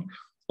institution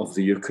of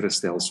the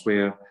Eucharist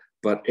elsewhere,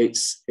 but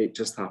it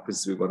just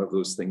happens to be one of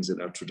those things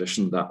in our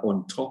tradition that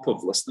on top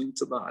of listening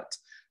to that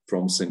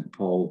from St.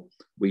 Paul,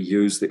 we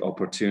use the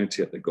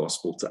opportunity at the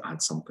gospel to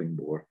add something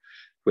more,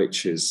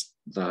 which is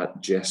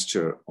that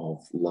gesture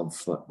of love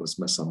that was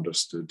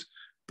misunderstood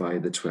by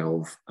the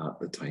 12 at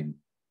the time.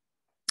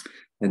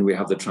 Then we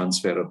have the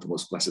transfer of the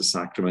Most Blessed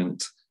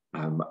Sacrament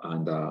and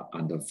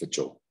a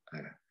vigil.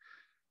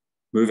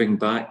 moving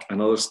back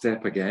another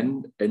step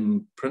again,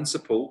 in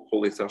principle,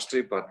 Holy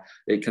Thursday, but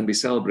it can be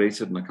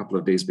celebrated in a couple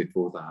of days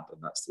before that,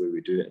 and that's the way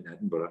we do it in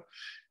Edinburgh,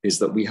 is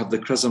that we have the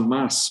Chrism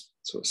Mass.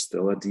 So it's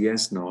still a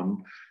dies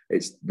non.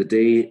 It's the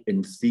day,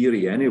 in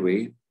theory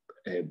anyway,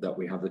 that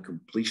we have the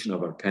completion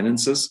of our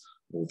penances,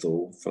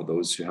 although for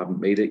those who haven't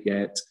made it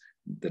yet,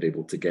 they're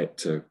able to get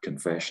to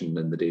confession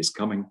in the days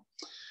coming.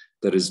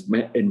 There is,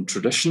 in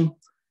tradition,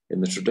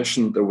 in the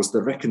tradition, there was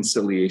the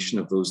reconciliation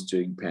of those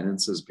doing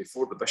penances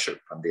before the bishop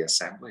and the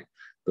assembly.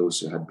 Those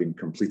who had been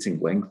completing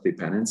lengthy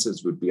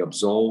penances would be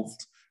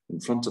absolved in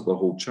front of the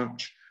whole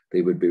church.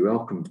 They would be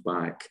welcomed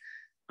back,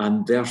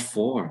 and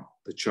therefore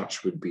the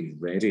church would be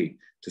ready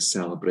to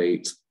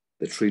celebrate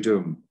the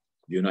Triduum,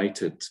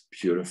 united,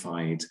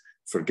 purified,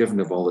 forgiven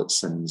of all its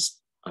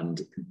sins,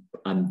 and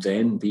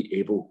then be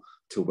able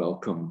to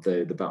welcome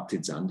the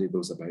baptizandi,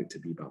 those about to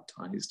be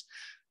baptized,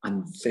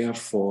 and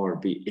therefore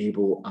be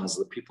able, as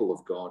the people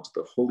of God,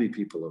 the holy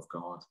people of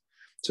God,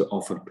 to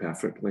offer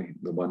perfectly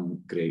the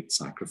one great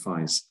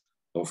sacrifice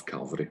of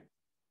Calvary.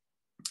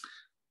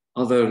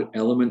 Other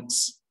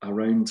elements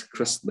around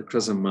the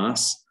Chrism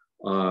Mass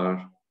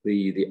are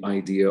the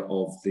idea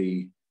of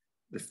the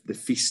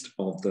feast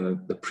of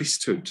the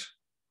priesthood,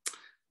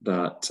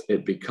 that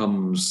it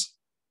became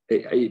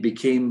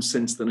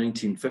since the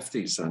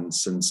 1950s, and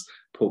since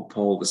Pope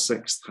Paul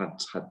VI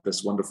had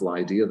this wonderful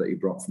idea that he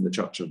brought from the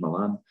Church of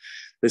Milan,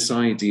 this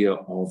idea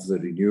of the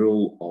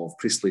renewal of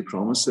priestly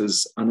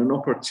promises and an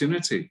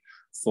opportunity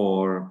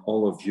for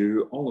all of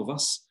you, all of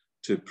us,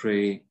 to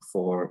pray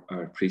for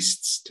our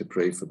priests, to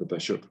pray for the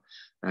bishop,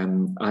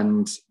 and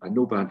a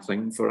no bad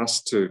thing for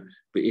us to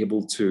be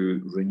able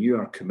to renew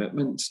our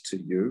commitment to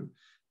you,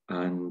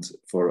 and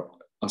for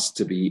us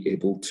to be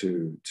able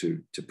to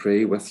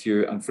pray with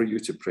you, and for you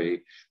to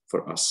pray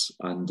for us.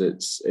 And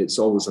it's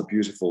always a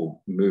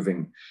beautiful,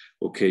 moving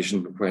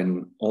occasion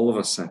when all of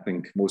us, I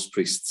think most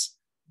priests,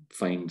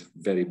 find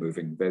very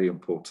moving, very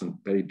important,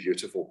 very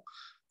beautiful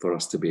for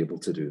us to be able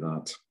to do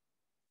that.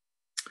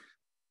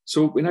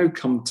 So we now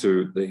come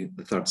to the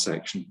third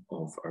section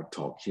of our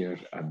talk here,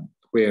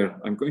 where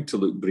I'm going to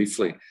look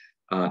briefly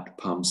at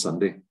Palm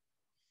Sunday.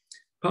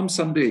 Palm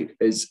Sunday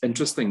is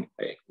interesting.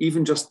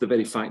 Even just the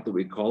very fact that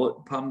we call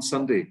it Palm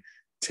Sunday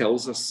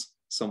tells us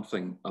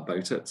something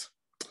about it.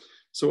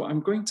 So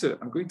I'm going to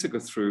go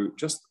through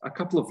just a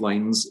couple of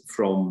lines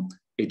from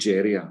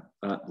Egeria,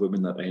 that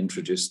woman that I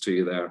introduced to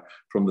you there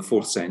from the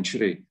 4th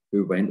century,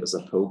 who went as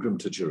a pilgrim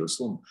to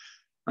Jerusalem.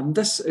 And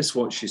this is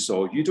what she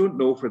saw. You don't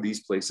know where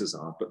these places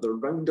are, but they're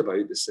round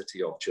about the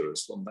city of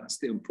Jerusalem. That's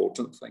the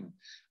important thing.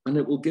 And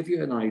it will give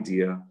you an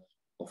idea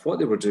of what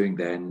they were doing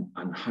then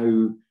and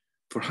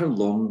for how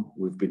long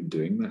we've been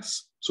doing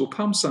this. So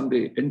Palm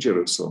Sunday in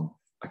Jerusalem,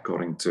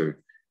 according to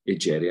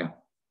Egeria.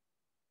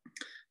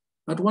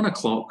 At 1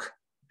 o'clock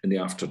in the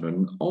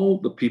afternoon,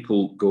 all the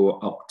people go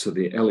up to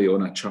the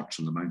Eleona Church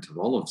on the Mount of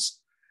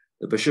Olives.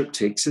 The bishop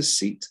takes his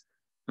seat,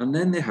 and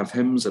then they have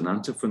hymns and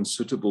antiphons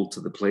suitable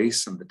to the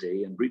place and the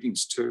day, and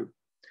readings too.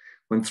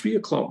 When 3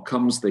 o'clock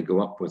comes, they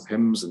go up with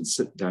hymns and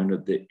sit down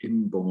at the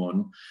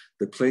Imbomon,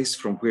 the place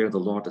from where the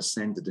Lord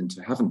ascended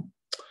into heaven.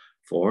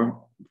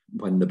 For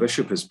when the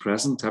bishop is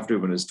present,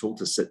 everyone is told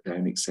to sit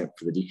down except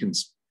for the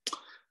deacons.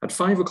 At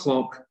 5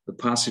 o'clock, the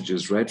passage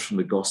is read from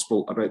the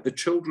gospel about the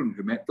children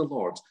who met the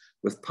Lord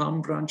with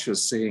palm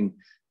branches, saying,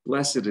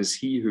 "Blessed is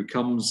he who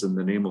comes in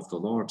the name of the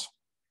Lord."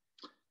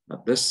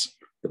 At this,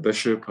 the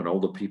bishop and all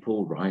the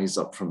people rise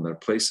up from their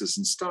places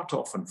and start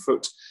off on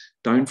foot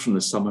down from the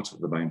summit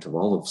of the Mount of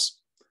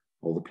Olives.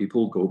 All the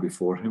people go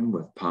before him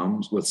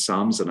with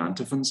psalms and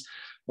antiphons,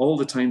 all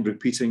the time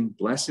repeating,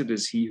 "Blessed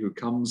is he who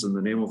comes in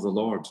the name of the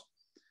Lord."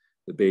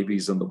 The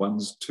babies and the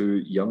ones too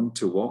young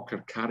to walk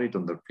are carried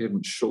on their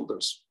parents'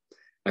 shoulders.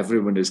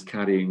 Everyone is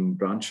carrying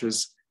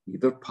branches,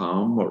 either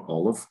palm or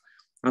olive,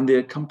 and they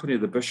accompany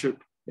the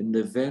bishop in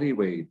the very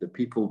way the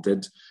people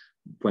did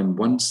when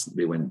once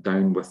they went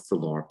down with the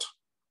Lord.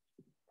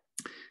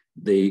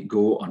 They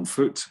go on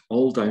foot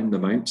all down the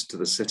mount to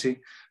the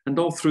city, and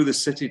all through the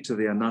city to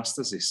the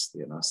Anastasis.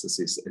 The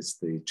Anastasis is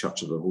the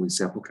Church of the Holy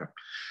Sepulchre.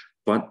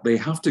 But they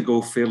have to go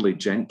fairly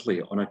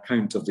gently on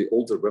account of the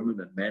older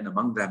women and men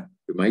among them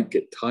who might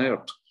get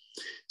tired.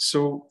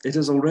 So it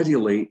is already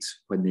late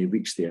when they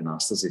reach the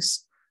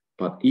Anastasis.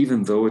 But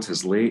even though it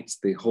is late,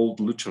 they hold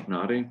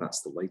lucernare,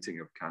 that's the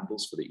lighting of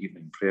candles for the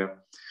evening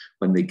prayer,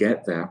 when they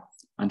get there,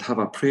 and have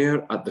a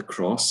prayer at the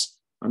cross,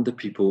 and the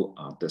people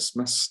are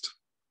dismissed.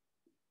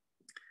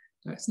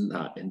 Now, isn't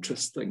that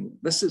interesting?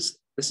 This is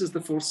the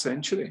 4th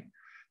century,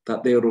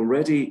 that they're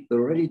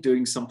already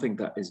doing something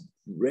that is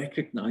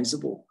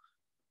recognizable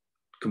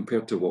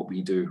compared to what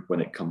we do when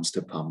it comes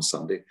to Palm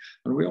Sunday.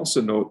 And we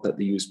also note that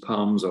they use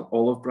palms or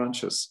olive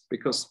branches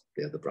because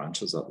they're the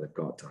branches that they've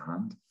got to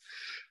hand.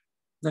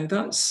 Now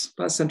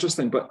that's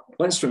interesting, but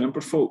let's remember,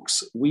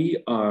 folks,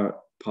 we are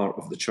part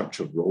of the Church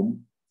of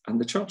Rome,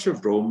 and the Church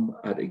of Rome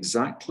at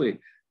exactly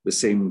the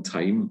same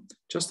time,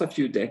 just a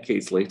few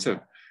decades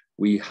later,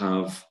 we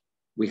have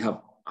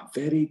a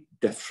very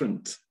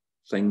different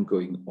thing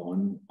going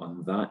on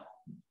that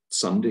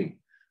Sunday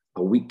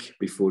a week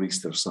before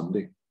Easter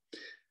Sunday.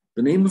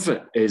 The name of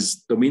it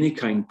is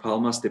Dominici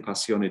Palmas de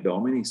Passione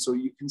Domini. So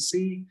you can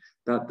see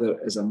that there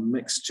is a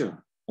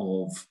mixture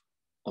of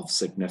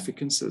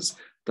significances,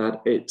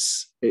 that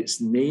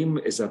its name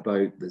is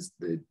about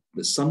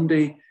the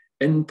Sunday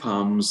in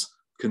Palms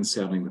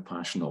concerning the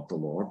Passion of the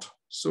Lord.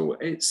 So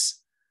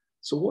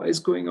what is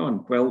going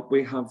on? Well,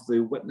 we have the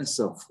witness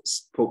of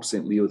Pope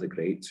St. Leo the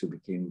Great, who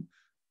became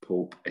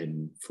Pope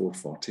in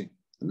 440.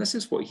 And this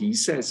is what he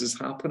says is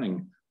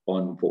happening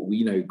on what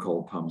we now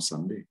call Palm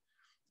Sunday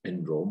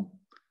in Rome.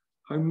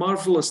 How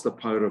marvellous the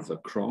power of the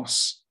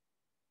cross.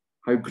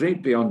 How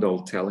great beyond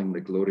all telling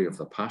the glory of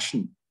the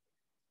Passion.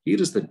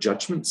 Here is the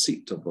judgment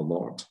seat of the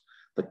Lord,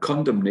 the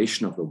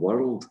condemnation of the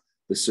world,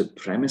 the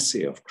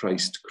supremacy of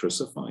Christ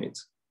crucified.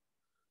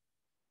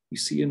 You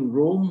see, in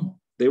Rome,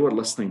 they were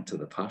listening to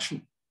the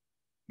Passion.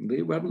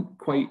 They weren't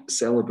quite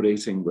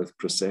celebrating with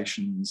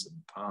processions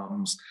and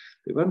palms.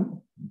 They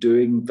weren't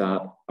doing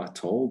that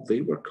at all.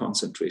 They were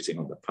concentrating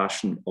on the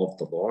Passion of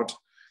the Lord,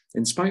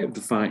 in spite of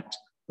the fact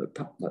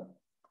that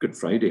Good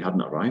Friday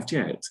hadn't arrived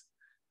yet.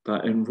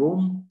 But in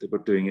Rome, they were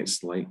doing it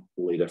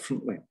slightly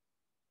differently.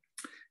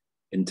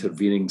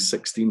 Intervening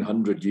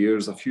 1600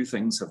 years, a few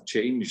things have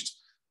changed.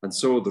 And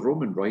so the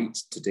Roman Rite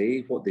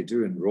today, what they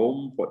do in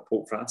Rome, what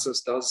Pope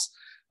Francis does,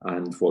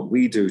 and what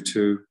we do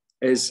too,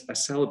 is a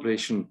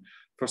celebration,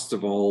 first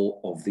of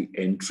all, of the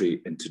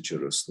entry into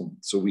Jerusalem.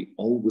 So we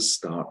always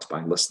start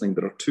by listening.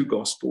 There are two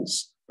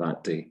Gospels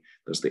that day.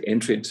 There's the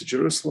entry into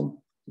Jerusalem.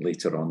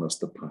 Later on, there's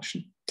the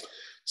Passion.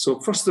 So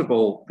first of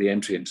all, the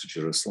entry into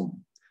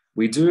Jerusalem.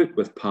 We do it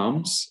with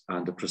palms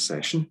and a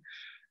procession.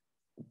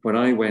 When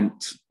I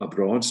went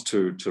abroad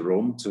to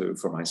Rome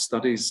for my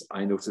studies,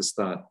 I noticed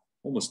that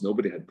almost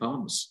nobody had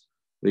palms.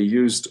 They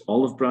used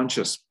olive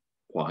branches.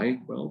 Why?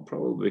 Well,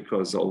 probably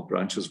because olive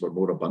branches were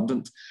more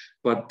abundant.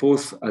 But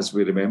both, as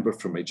we remember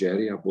from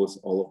Egeria, both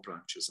olive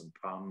branches and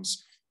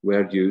palms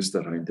were used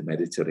around the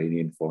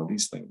Mediterranean for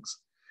these things.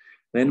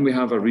 Then we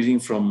have a reading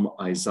from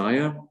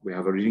Isaiah. We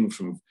have a reading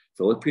from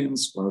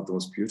Philippians, one of the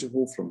most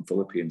beautiful, from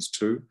Philippians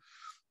 2.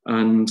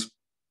 And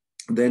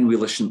then we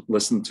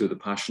listen to the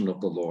Passion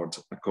of the Lord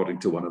according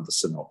to one of the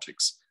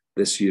synoptics.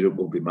 This year it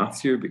will be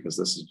Matthew, because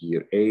this is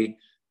year A.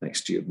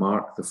 Next year,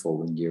 Mark. The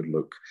following year,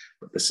 Luke.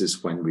 But this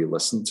is when we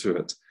listen to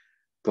it.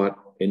 But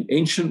in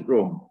ancient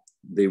Rome,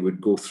 they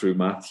would go through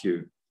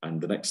Matthew, and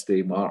the next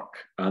day Mark,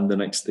 and the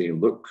next day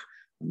Luke,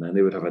 and then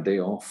they would have a day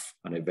off.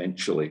 And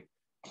eventually,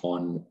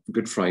 on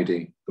Good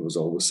Friday, there was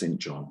always St.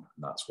 John,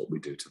 and that's what we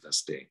do to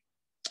this day.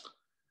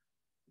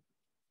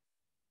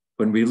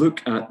 When we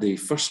look at the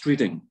first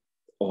reading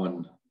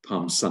on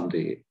Palm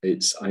Sunday,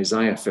 it's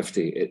Isaiah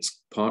 50.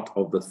 It's part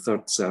of the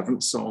third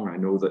servant song. I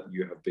know that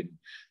you have been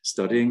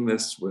studying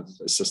this with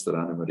Sister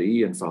Anna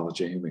Marie and Father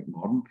Jamie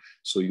McMorrin,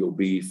 so you'll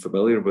be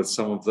familiar with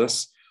some of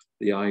this.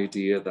 The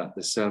idea that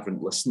the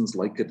servant listens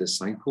like a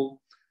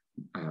disciple,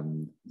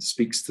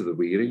 speaks to the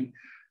weary.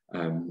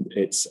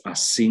 It's a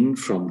scene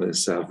from the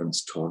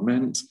servant's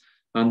torment.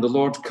 And the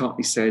Lord,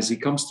 he says, he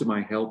comes to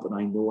my help, and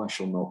I know I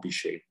shall not be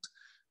shamed.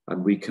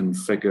 And we can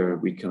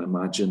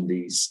imagine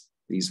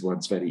these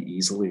words very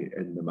easily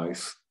in the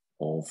mouth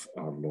of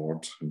our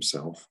Lord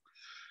himself.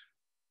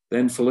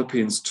 Then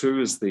Philippians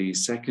 2 is the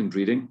second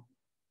reading.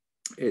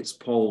 It's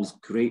Paul's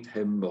great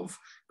hymn of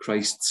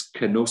Christ's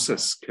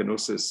kenosis.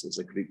 Kenosis is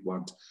a Greek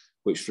word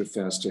which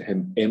refers to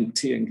him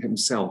emptying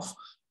himself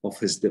of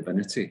his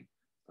divinity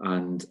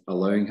and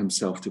allowing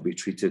himself to be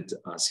treated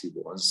as he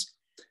was.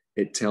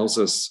 It tells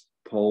us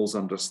Paul's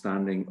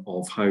understanding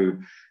of how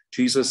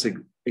Jesus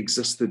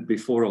existed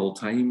before all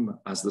time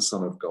as the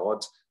Son of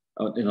God,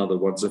 in other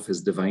words, of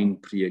his divine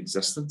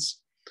pre-existence.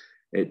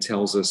 It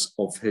tells us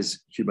of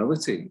his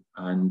humility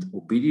and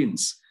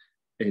obedience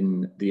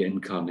in the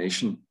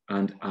incarnation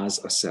and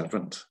as a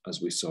servant, as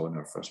we saw in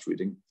our first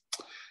reading.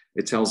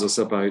 It tells us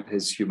about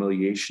his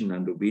humiliation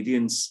and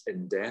obedience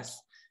in death,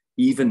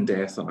 even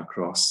death on a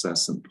cross,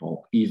 says St.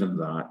 Paul, even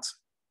that,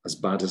 as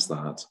bad as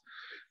that.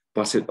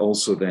 But it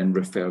also then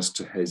refers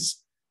to his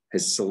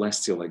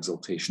celestial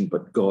exaltation,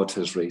 but God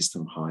has raised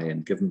him high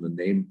and given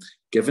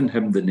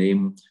him the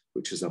name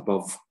which is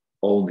above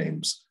all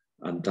names,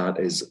 and that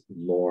is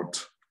Lord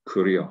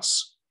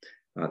Kurios.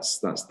 That's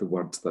the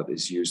word that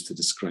is used to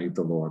describe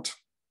the Lord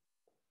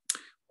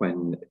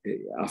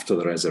after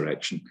the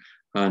resurrection,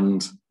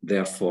 and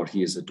therefore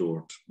he is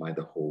adored by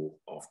the whole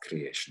of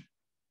creation.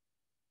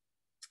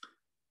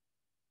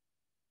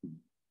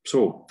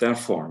 So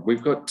therefore,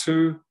 we've got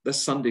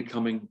this Sunday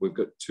coming, we've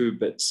got two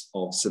bits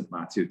of St.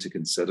 Matthew to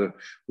consider.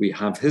 We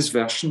have his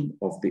version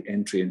of the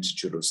entry into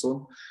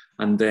Jerusalem,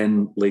 and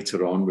then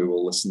later on we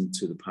will listen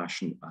to the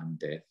passion and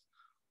death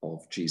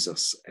of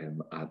Jesus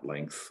at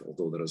length,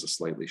 although there is a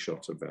slightly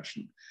shorter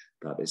version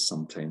that is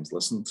sometimes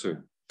listened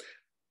to.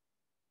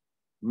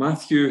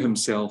 Matthew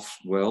himself,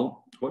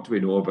 well, what do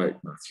we know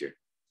about Matthew?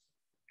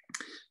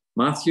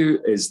 Matthew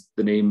is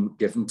the name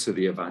given to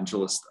the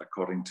evangelist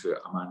according to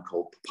a man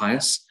called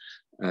Papias.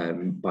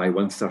 By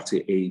 130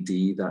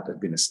 AD, that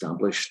had been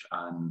established,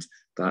 and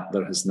that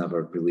there has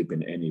never really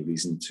been any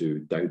reason to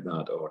doubt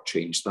that or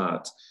change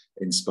that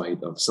in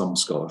spite of some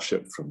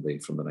scholarship from the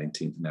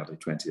 19th and early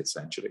 20th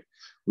century.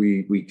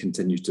 We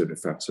continue to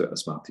refer to it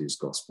as Matthew's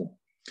Gospel.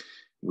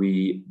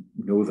 We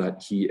know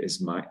that he is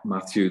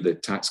Matthew, the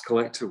tax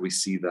collector. We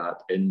see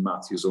that in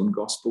Matthew's own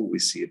Gospel. We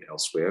see it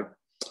elsewhere.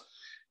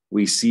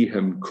 We see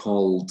him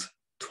called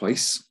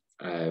twice,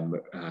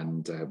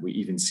 and we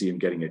even see him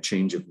getting a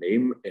change of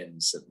name in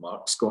St.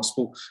 Mark's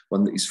Gospel,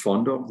 one that he's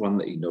fond of, one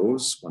that he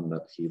knows, one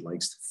that he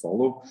likes to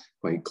follow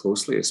quite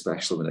closely,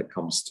 especially when it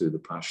comes to the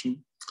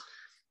Passion.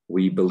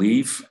 We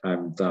believe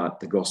that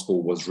the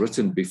Gospel was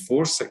written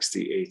before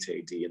 68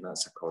 AD, and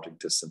that's according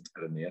to St.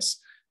 Irenaeus,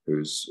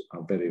 who's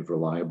a very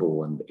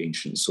reliable and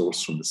ancient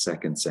source from the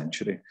 2nd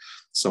century,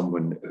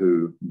 someone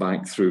who,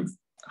 back through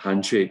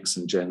handshakes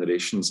and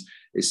generations,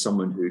 is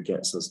someone who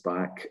gets us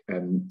back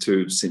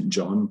to St.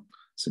 John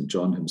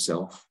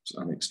himself. It's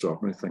an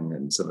extraordinary thing.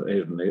 And St.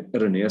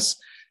 Irenaeus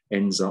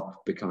ends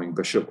up becoming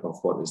bishop of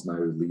what is now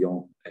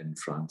Lyon in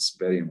France.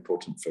 Very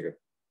important figure.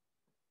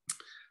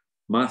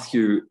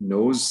 Matthew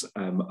knows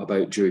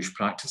about Jewish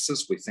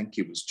practices. We think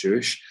he was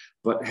Jewish,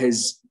 but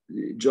his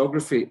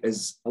geography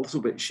is a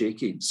little bit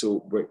shaky.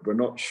 So we're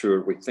not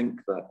sure. We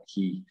think that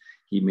he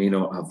may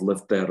not have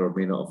lived there or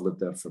may not have lived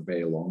there for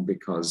very long,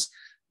 because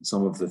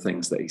some of the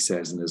things that he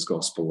says in his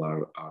gospel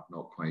are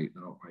not quite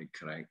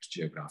correct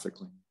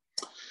geographically.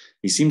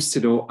 He seems to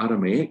know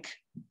Aramaic,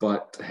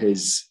 but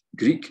his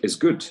Greek is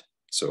good.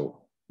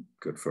 So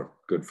good for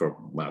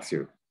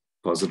Matthew.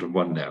 Positive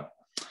one there.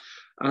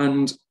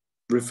 And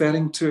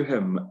referring to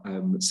him,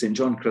 St.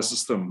 John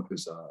Chrysostom,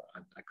 who's a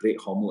great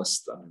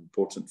homilist, an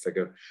important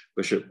figure,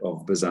 Bishop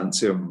of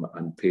Byzantium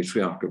and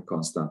Patriarch of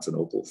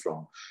Constantinople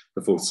from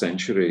the 4th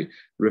century,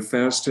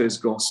 refers to his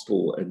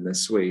gospel in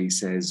this way. He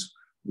says,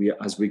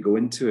 as we go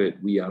into it,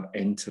 we are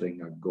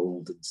entering a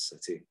golden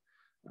city.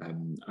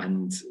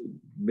 And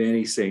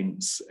many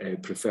saints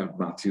preferred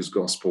Matthew's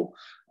gospel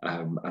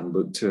and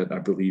looked to it. I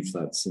believe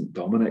that St.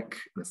 Dominic,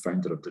 the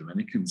founder of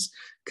Dominicans,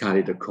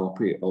 carried a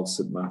copy of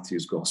St.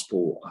 Matthew's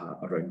gospel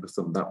around with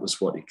him. That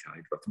was what he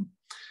carried with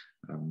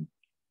him.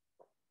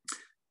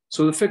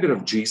 So the figure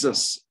of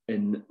Jesus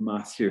in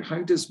Matthew,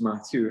 how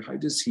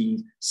does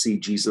he see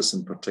Jesus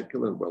in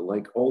particular? Well,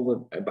 like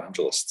all the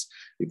evangelists,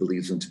 he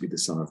believes him to be the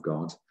Son of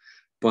God.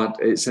 But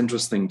it's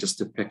interesting just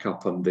to pick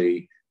up on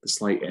the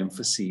slight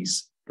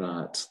emphases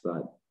that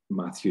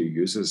Matthew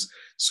uses.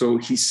 So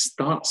he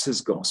starts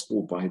his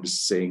gospel by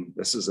saying,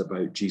 this is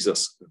about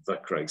Jesus the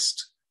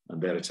Christ. And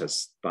there it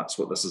is. That's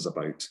what this is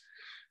about.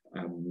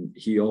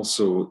 He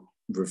also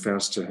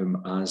refers to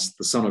him as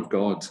the Son of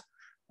God.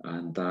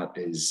 And that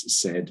is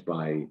said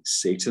by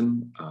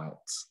Satan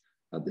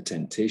at the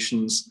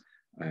temptations,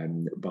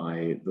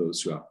 by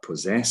those who are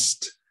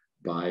possessed,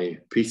 by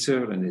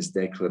Peter in his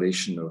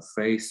declaration of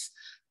faith,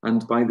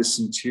 and by the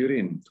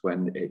centurion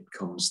when it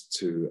comes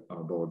to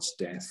our Lord's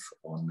death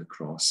on the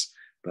cross,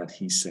 that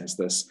he says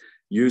this,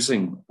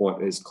 using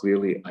what is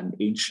clearly an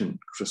ancient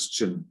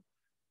Christian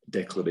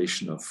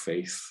declaration of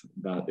faith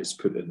that is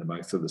put in the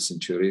mouth of the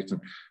centurion.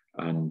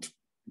 And,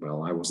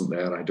 well, I wasn't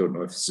there. I don't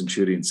know if the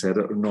centurion said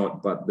it or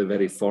not, but the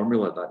very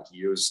formula that he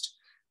used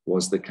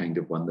was the kind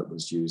of one that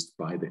was used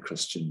by the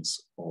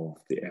Christians of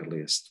the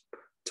earliest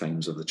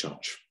times of the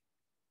church.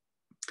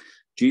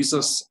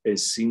 Jesus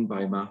is seen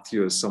by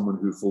Matthew as someone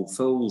who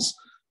fulfills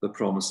the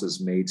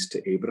promises made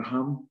to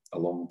Abraham a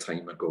long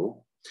time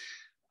ago.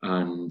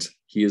 And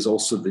he is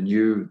also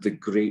the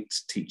great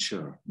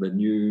teacher, the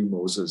new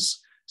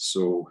Moses.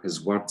 So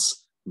his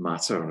words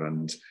matter.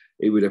 And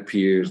it would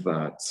appear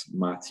that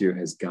Matthew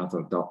has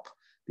gathered up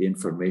the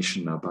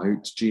information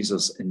about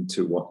Jesus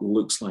into what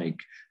looks like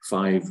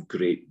 5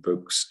 great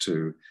books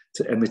to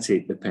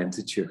imitate the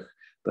Pentateuch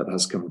that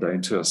has come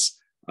down to us,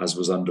 as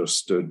was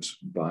understood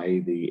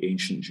by the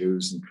ancient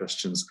Jews and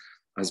Christians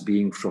as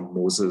being from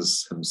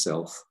Moses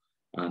himself,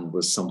 and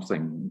was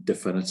something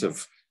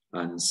definitive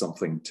and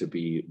something to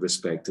be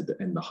respected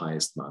in the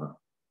highest manner.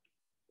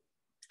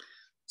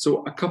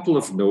 So a couple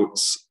of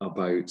notes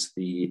about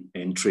the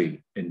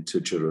entry into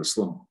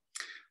Jerusalem.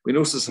 We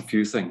notice a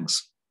few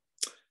things.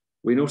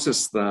 We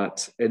notice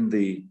that in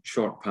the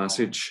short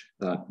passage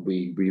that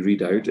we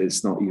read out,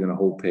 it's not even a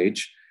whole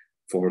page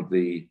for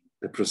the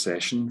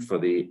procession, for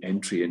the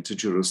entry into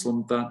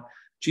Jerusalem, that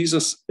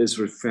Jesus is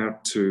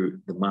referred to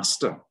the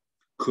Master,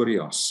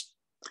 Kurios.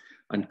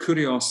 And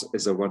Kurios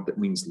is a word that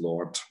means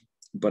Lord,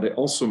 but it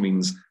also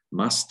means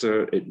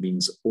master, it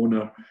means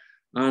owner.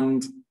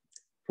 And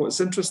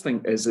what's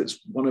interesting is it's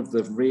one of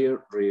the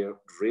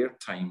rare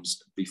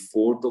times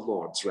before the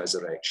Lord's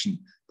resurrection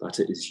that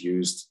it is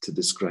used to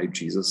describe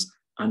Jesus,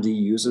 and he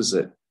uses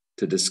it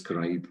to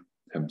describe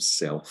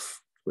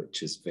himself,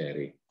 which is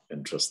very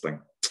interesting.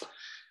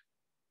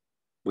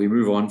 We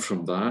move on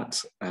from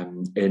that.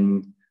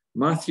 In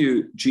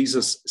Matthew,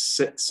 Jesus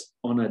sits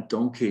on a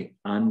donkey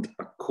and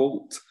a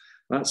colt.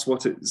 That's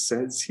what it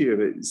says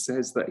here. It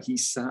says that he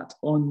sat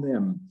on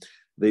them.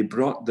 They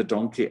brought the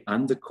donkey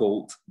and the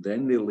colt,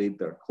 then they laid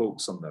their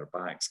cloaks on their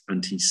backs,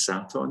 and he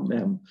sat on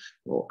them.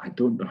 Well, I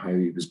don't know how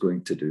he was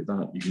going to do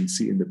that. You can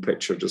see in the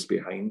picture just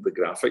behind the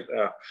graphic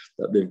there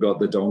that they've got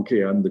the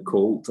donkey and the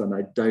colt, and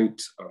I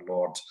doubt our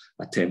Lord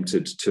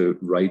attempted to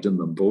ride on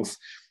them both,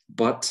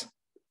 but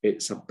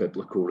it's a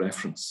biblical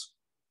reference.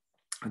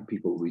 And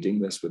people reading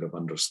this would have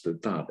understood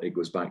that. It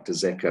goes back to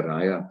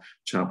Zechariah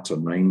chapter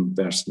 9,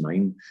 verse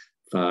 9,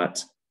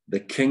 that the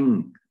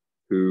king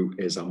who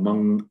is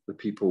among the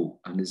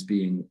people and is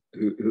being,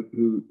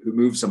 who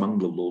moves among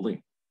the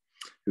lowly,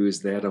 who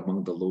is there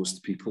among the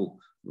lowest people,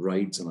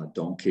 rides on a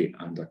donkey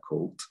and a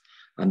colt.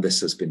 And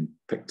this has been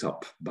picked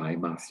up by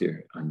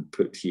Matthew and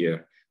put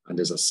here and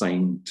is a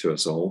sign to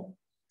us all.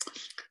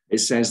 It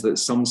says that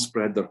some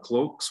spread their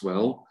cloaks.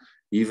 Well,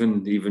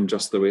 even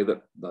just the way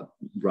that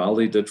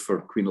Raleigh did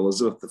for Queen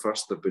Elizabeth I,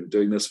 they've been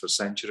doing this for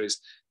centuries.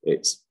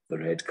 It's the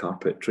red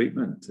carpet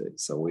treatment.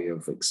 It's a way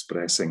of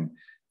expressing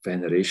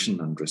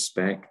veneration and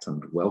respect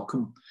and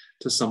welcome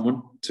to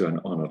someone, to an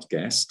honoured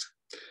guest.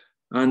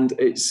 And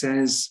it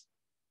says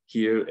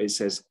here,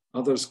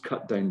 others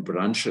cut down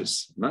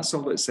branches. And that's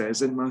all it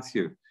says in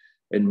Matthew.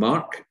 In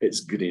Mark,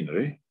 it's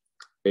greenery.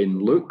 In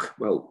Luke,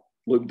 well,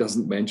 Luke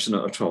doesn't mention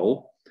it at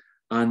all.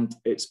 And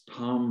it's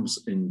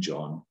palms in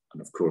John.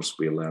 And of course,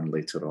 we learn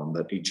later on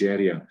that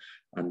Egeria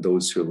and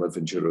those who live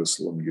in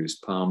Jerusalem use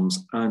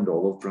palms and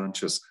olive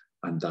branches,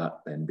 and that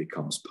then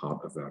becomes part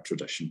of our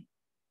tradition.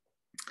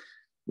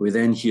 We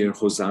then hear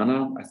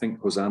Hosanna. I think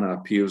Hosanna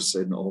appears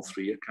in all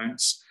three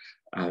accounts.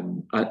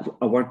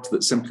 A word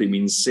that simply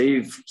means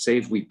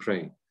save we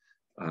pray,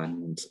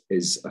 and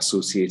is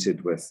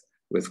associated with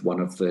one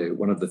of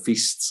the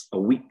feasts, a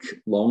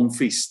week-long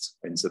feast,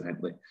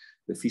 incidentally,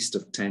 the Feast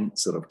of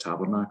Tents or of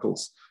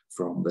Tabernacles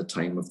from the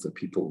time of the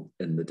people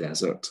in the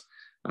desert,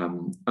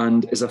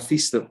 and is a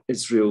feast of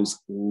Israel's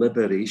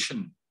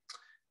liberation,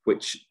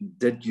 which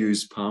did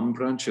use palm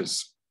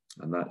branches,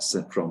 and that's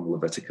from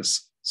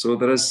Leviticus. So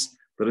there is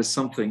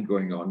something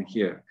going on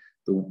here,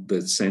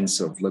 the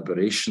sense of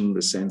liberation,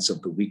 the sense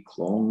of the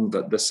week-long,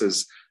 that this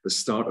is the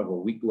start of a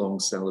week-long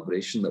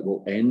celebration that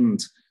will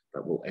end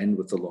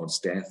with the Lord's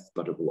death,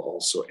 but it will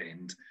also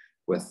end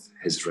with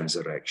his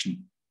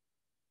resurrection.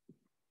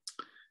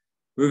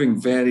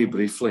 Moving very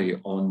briefly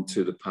on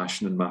to the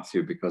Passion in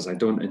Matthew, because I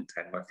don't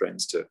intend, my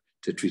friends, to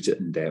treat it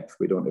in depth.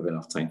 We don't have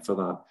enough time for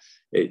that.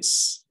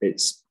 It's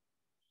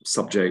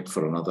subject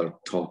for another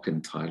talk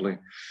entirely.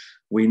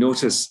 We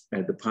notice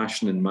the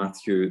Passion in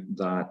Matthew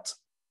that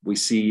we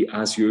see,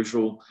 as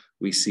usual,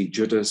 we see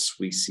Judas,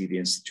 we see the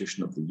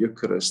institution of the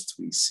Eucharist,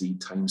 we see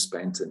time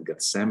spent in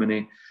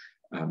Gethsemane,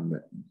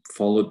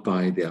 followed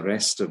by the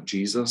arrest of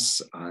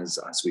Jesus,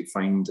 as we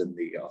find in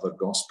the other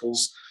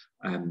Gospels.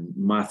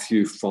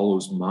 Matthew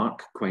follows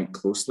Mark quite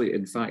closely.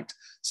 In fact,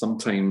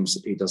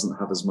 sometimes he doesn't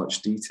have as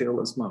much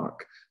detail as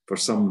Mark, for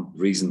some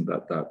reason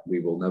that we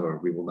will never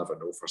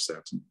know for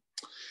certain.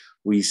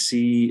 We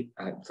see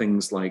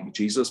things like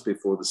Jesus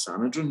before the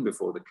Sanhedrin,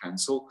 before the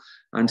council,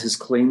 and his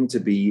claim to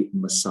be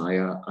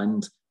Messiah.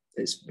 And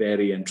it's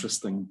very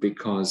interesting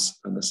because,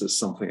 and this is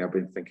something I've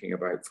been thinking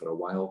about for a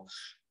while,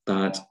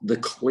 that the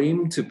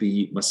claim to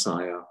be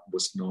Messiah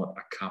was not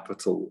a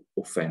capital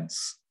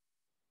offense.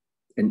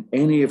 In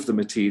any of the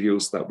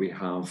materials that we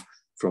have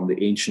from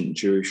the ancient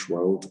Jewish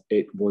world,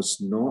 it was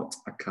not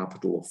a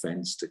capital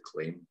offense to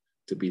claim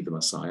to be the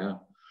Messiah.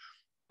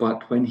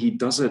 But when he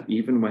does it,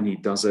 even when he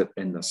does it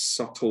in a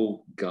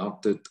subtle,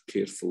 guarded,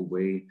 careful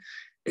way,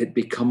 it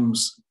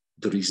becomes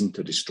the reason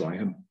to destroy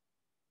him.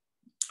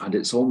 And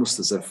it's almost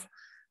as if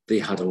they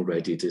had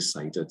already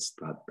decided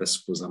that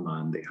this was a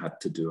man they had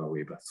to do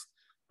away with,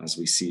 as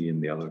we see in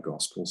the other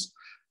Gospels,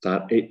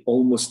 that it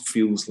almost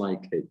feels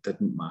like it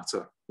didn't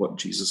matter what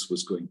Jesus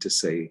was going to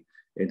say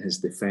in his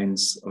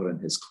defense or in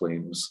his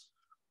claims.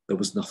 There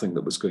was nothing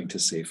that was going to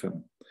save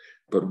him.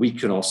 But we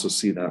can also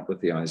see that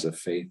with the eyes of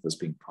faith as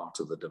being part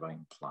of the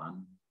divine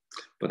plan.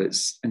 But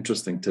it's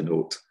interesting to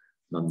note,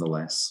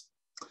 nonetheless.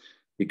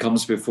 He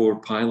comes before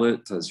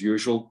Pilate, as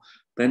usual.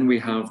 Then we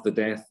have the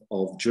death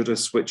of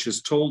Judas, which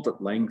is told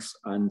at length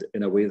and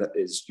in a way that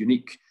is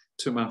unique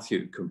to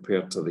Matthew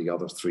compared to the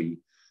other three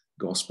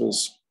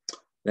Gospels.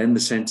 Then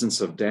the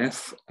sentence of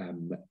death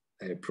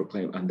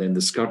proclaimed, and then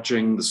the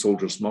scourging, the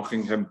soldiers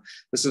mocking him.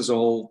 This is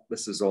all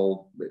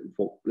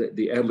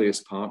the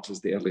earliest part is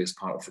the earliest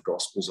part of the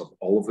Gospels, of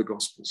all of the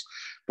Gospels,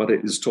 but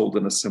it is told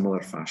in a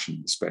similar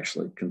fashion,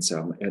 especially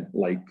concerning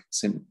like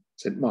St.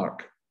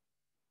 Mark.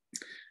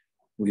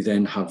 We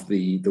then have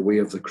the way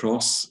of the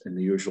cross in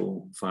the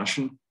usual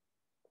fashion.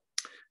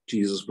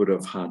 Jesus would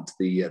have had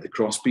the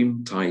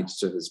crossbeam tied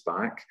to his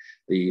back.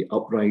 The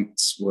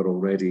uprights were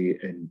already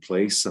in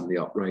place, and the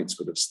uprights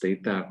would have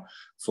stayed there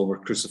for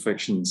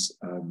crucifixions,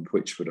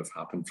 which would have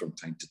happened from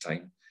time to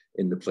time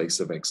in the place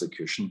of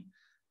execution.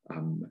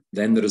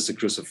 Then there is the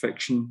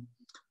crucifixion,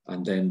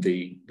 and then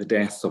the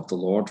death of the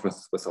Lord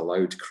with a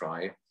loud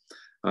cry.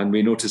 And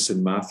we notice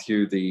in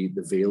Matthew the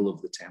veil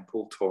of the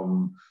temple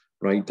torn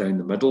right down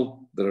the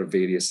middle. There are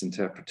various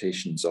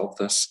interpretations of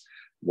this,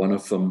 one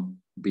of them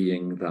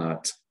being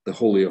that the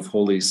Holy of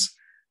Holies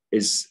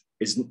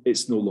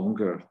it's no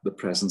longer the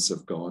presence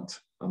of God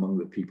among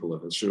the people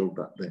of Israel,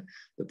 but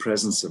the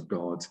presence of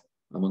God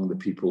among the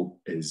people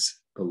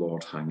is the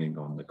Lord hanging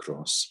on the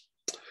cross.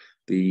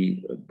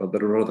 But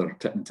there are other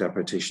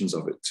interpretations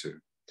of it too.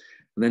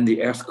 And then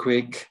the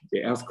earthquake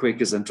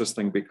is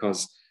interesting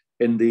because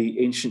in the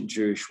ancient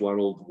Jewish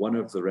world, one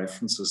of the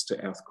references to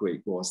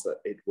earthquake was that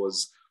it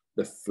was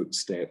the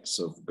footsteps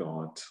of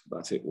God,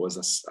 that it was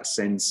a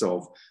sense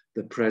of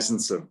the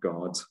presence of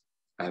God.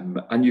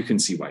 And you can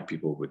see why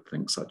people would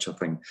think such a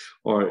thing,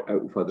 or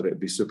whether it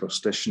be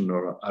superstition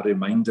or a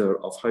reminder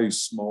of how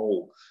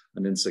small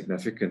and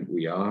insignificant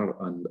we are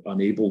and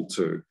unable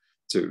to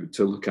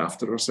look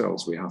after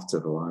ourselves. We have to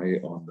rely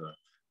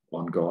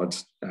on God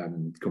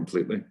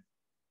completely.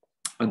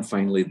 And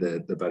finally,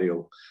 the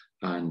burial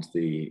and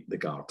the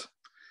guard.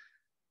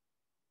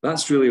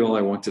 That's really all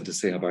I wanted to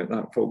say about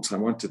that, folks. I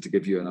wanted to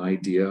give you an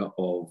idea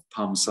of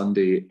Palm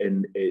Sunday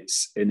in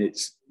its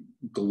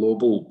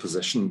global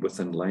position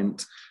within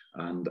Lent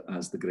and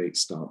as the great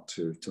start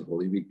to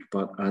Holy Week.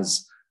 But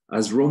as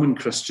Roman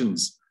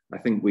Christians, I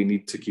think we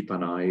need to keep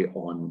an eye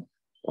on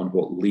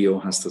what Leo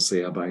has to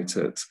say about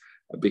it,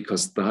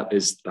 because that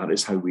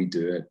is how we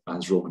do it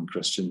as Roman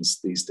Christians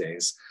these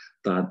days.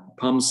 That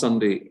Palm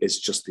Sunday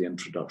is just the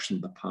introduction,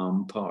 the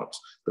palm part,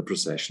 the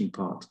procession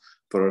part.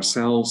 For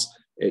ourselves,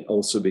 it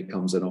also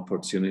becomes an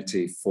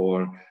opportunity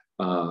for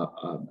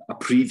a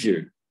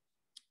preview,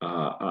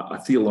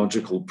 a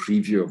theological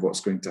preview of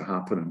what's going to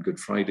happen on Good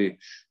Friday,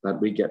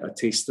 that we get a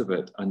taste of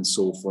it. And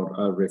so for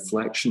a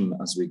reflection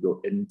as we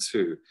go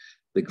into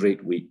the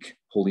great week,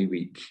 Holy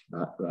Week,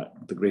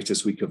 the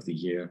greatest week of the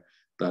year,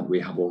 that we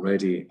have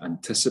already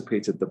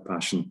anticipated the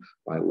Passion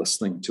by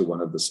listening to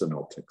one of the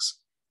synoptics.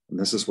 And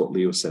this is what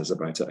Leo says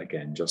about it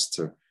again, just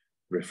to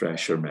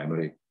refresh your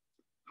memory.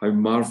 How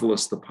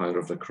marvelous the power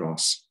of the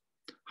cross.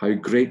 How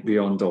great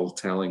beyond all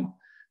telling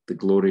the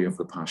glory of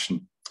the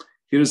Passion.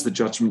 Here is the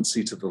judgment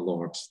seat of the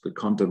Lord, the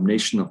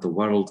condemnation of the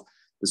world,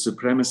 the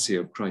supremacy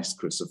of Christ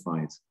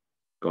crucified.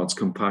 God's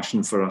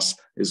compassion for us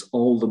is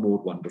all the more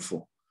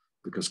wonderful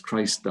because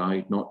Christ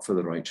died not for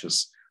the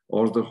righteous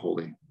or the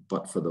holy,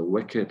 but for the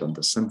wicked and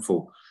the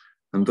sinful.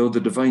 And though the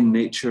divine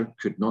nature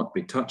could not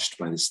be touched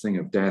by the sting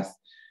of death,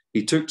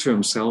 he took to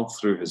himself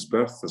through his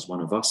birth as one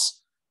of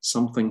us,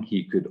 something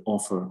he could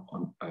offer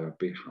on our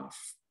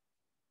behalf.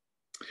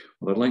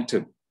 Well, I'd like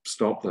to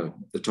stop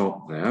the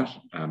talk there.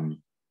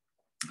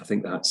 I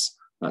think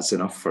that's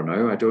enough for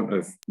now. I don't know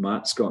if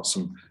Matt's got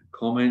some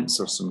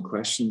comments or some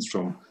questions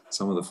from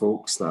some of the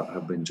folks that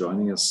have been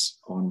joining us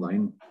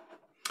online.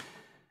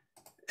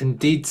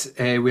 Indeed,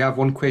 we have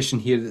one question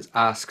here that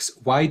asks,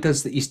 why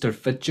does the Easter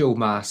Vigil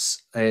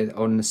Mass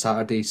on the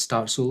Saturday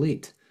start so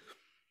late?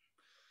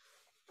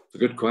 It's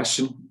a good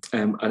question,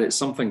 and it's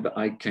something that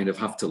I kind of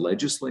have to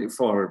legislate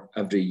for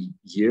every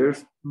year,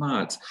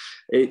 Matt.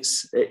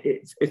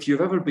 If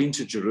you've ever been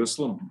to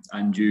Jerusalem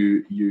and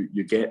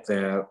you get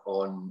there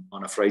on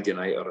a Friday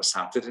night or a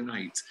Saturday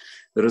night,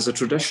 there is a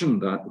tradition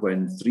that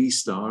when 3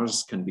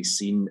 stars can be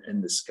seen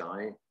in the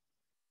sky,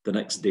 the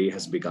next day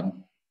has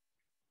begun.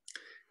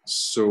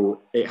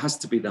 So it has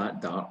to be that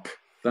dark.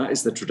 That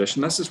is the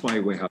tradition. This is why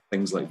we have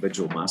things like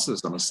vigil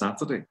masses on a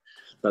Saturday,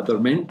 that they're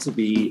meant to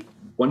be,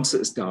 once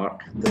it's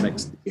dark, the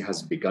next day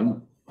has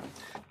begun.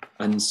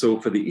 And so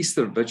for the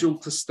Easter Vigil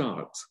to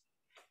start,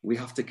 we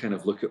have to kind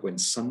of look at when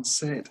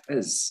sunset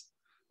is.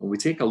 And we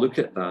take a look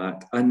at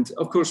that. And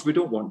of course, we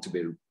don't want to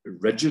be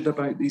rigid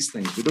about these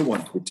things. We don't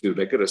want to be too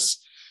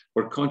rigorous.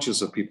 We're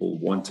conscious of people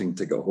wanting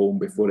to go home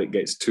before it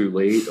gets too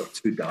late or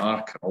too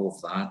dark and all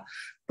of that.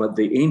 But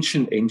the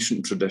ancient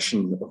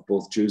tradition of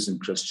both Jews and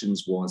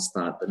Christians was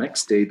that the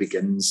next day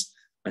begins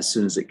as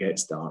soon as it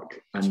gets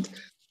dark. And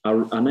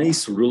a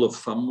nice rule of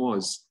thumb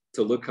was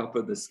to look up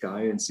at the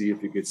sky and see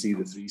if you could see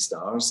the 3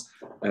 stars.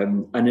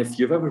 And if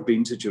you've ever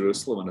been to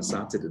Jerusalem on a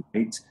Saturday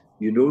night,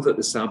 you know that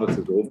the Sabbath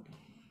is over,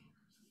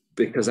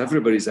 because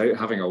everybody's out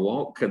having a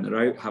walk and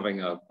they're out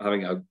having a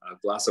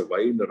glass of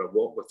wine or a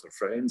walk with their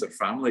friends or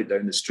family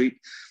down the street.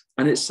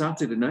 And it's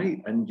Saturday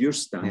night and you're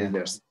standing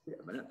there saying, wait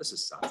a minute, this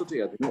is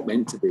Saturday. I'm not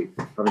meant to be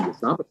having the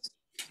Sabbath.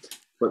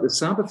 But the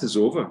Sabbath is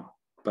over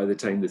by the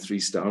time the 3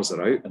 stars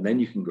are out, and then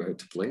you can go out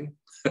to play.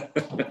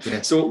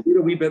 So we're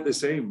a wee bit the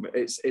same.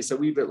 It's a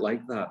wee bit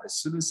like that. As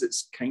soon as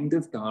it's kind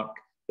of dark,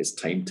 it's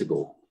time to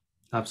go.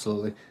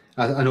 Absolutely.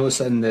 I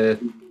notice in the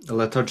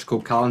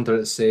liturgical calendar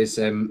it says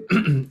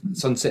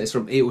sunset is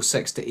from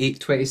 8:06 to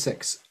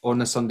 8:26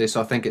 on a Sunday.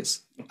 So I think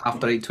it's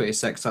after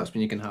 8:26, that's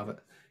when you can have it.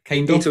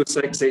 Kind of.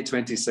 8:06,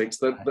 8:26.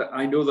 But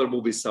I know there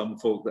will be some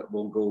folk that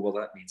will go, well,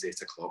 that means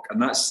 8 o'clock.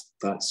 And that's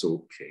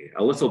okay.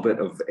 A little bit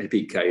of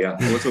epikeia,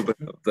 a little bit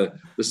of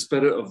the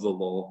spirit of the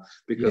law,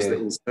 because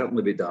it will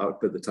certainly be dark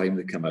by the time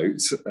they come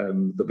out.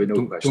 There'll be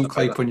no question. Don't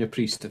clap on your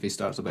priest if he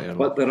starts a bit early.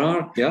 But there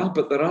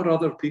are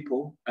other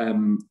people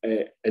in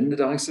the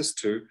diocese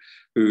too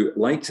who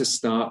like to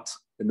start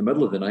in the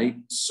middle of the night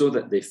so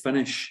that they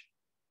finish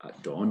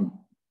at dawn.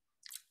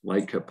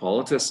 like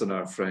Hippolytus and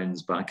our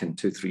friends back in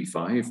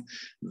 235,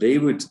 they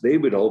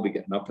would all be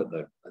getting up in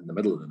the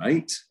middle of the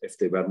night if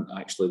they weren't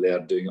actually there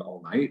doing it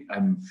all night.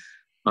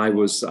 I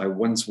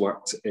once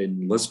worked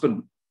in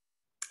Lisbon,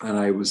 and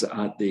I was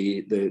at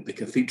the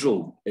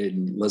cathedral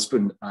in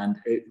Lisbon, and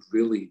it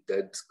really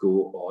did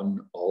go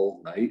on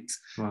all night.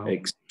 Wow.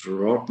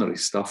 Extraordinary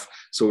stuff.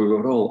 So we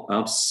were all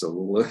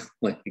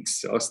absolutely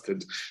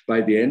exhausted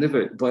by the end of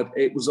it, but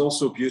it was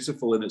also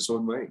beautiful in its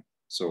own way.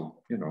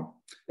 So,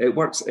 it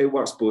works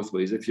both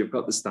ways if you've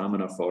got the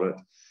stamina for it.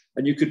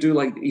 And you could do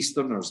like the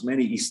Easterners.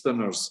 Many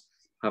Easterners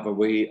have a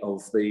way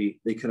of they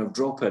kind of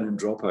drop in and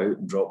drop out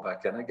and drop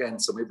back in again.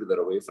 So maybe they're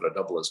away for a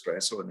double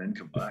espresso and then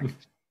come back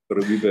for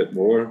a wee bit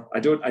more. I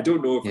don't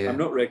know if I'm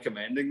not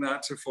recommending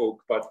that to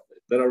folk, but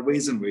there are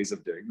ways and ways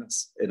of doing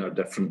this in our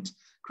different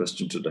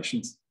Christian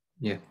traditions.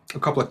 Yeah, a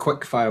couple of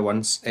quick fire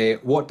ones.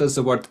 What does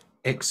the word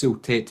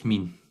exultate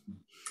mean?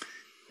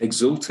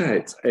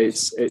 Exultate,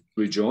 it's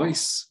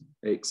rejoice.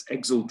 It's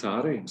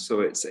exultare,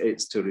 so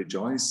it's to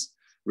rejoice.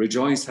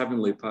 Rejoice,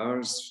 heavenly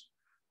powers.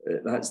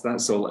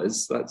 That's all it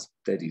is. That's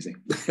dead easy.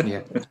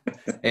 Yeah.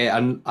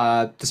 And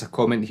there's a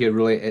comment here,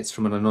 really. It's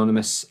from an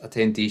anonymous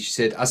attendee. She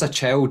said, as a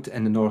child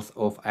in the north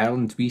of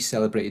Ireland, we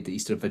celebrated the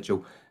Easter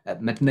Vigil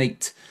at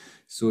midnight.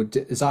 So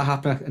does that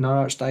happen in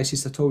our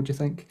archdiocese at all, do you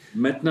think?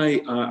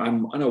 Midnight,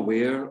 I'm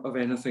unaware of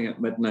anything at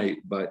midnight,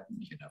 but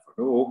you never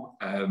know.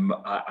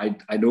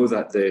 I know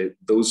that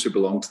those who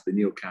belong to the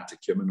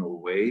neo-catechumenal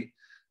way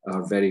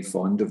are very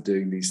fond of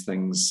doing these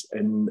things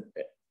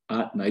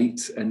at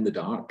night in the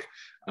dark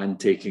and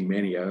taking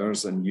many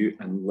hours and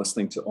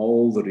listening to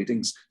all the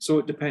readings. So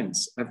it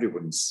depends.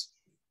 Everyone's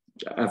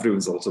a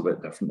little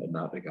bit different in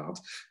that regard,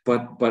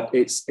 but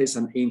it's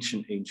an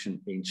ancient,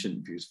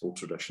 beautiful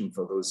tradition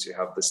for those who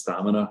have the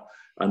stamina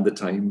and the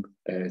time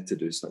to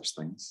do such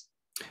things.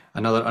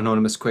 Another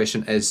anonymous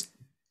question is,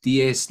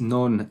 dies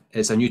non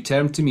is a new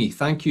term to me.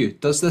 Thank you.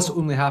 Does this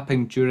only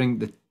happen during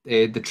the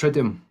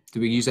Triduum? Do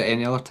we use it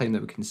any other time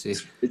that we can say?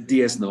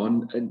 Dies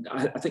non, and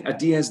I think a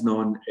dies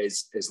non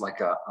is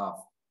like a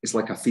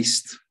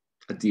feast.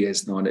 A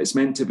dies non. It's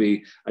meant to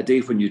be a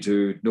day when you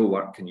do no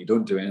work and you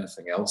don't do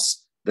anything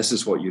else. This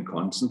is what you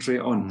concentrate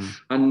on.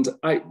 And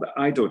I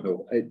don't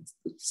know.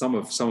 Some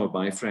of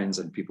my friends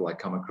and people I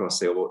come across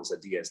say, "Oh, it's a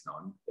dies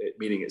non,"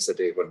 meaning it's a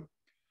day when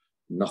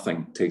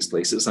nothing takes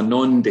place. It's a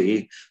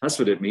non-day. That's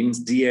what it means.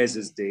 Dies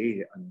is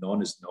day and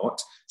non is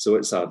not. So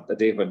it's a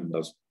day when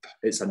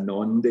it's a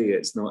non-day.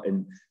 It's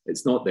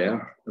not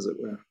there, as it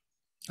were.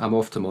 I'm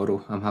off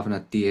tomorrow. I'm having a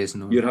dies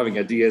non. You're having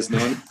a dies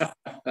non.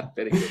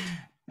 Very good.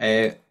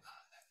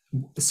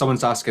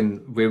 Someone's asking,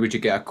 where would you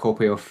get a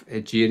copy of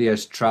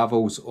Egeria's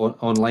travels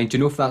online? Do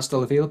you know if that's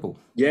still available?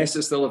 Yes,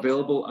 it's still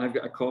available. I've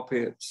got a copy.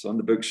 It's on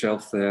the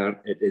bookshelf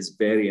there. It is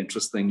very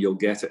interesting. You'll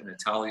get it in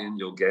Italian.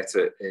 You'll get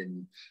it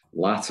in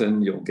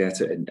Latin. You'll get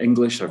it in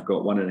English. I've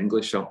got one in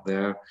English up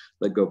there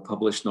that got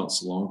published not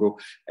so long ago.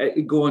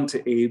 Go on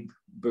to Abe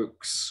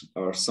Books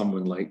or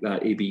someone like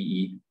that,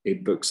 ABE,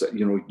 Abe Books,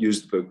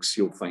 used books.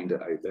 You'll find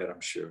it out there,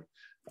 I'm sure.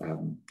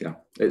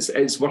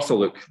 It's worth a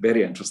look.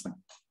 Very interesting.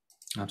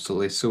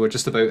 Absolutely. So we're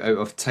just about out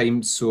of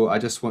time. So I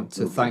just want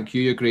to thank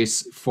you, Your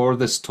Grace, for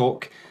this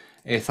talk.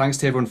 Thanks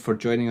to everyone for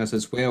joining us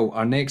as well.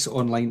 Our next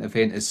online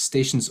event is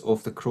Stations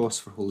of the Cross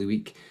for Holy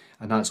Week,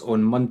 and that's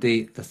on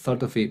Monday, the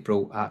 3rd of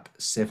April at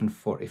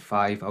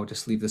 7:45. I'll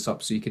just leave this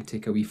up so you can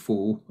take a wee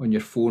photo on your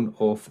phone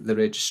of the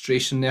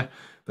registration there,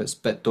 but it's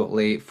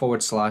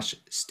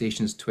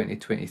bit.ly/Stations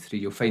 2023.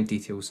 You'll find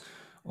details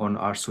on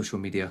our social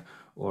media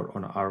or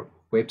on our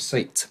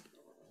website.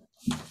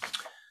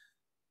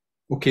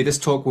 Okay, this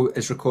talk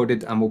is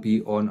recorded and will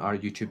be on our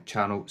YouTube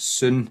channel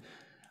soon.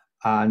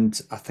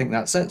 And I think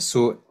that's it.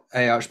 So,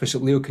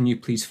 Archbishop Leo, can you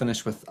please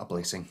finish with a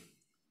blessing?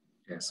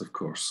 Yes, of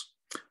course.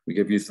 We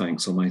give you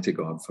thanks, Almighty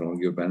God, for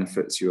all your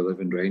benefits. You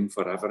live and reign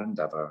forever and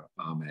ever.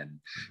 Amen.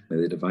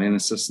 May the divine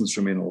assistance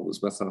remain always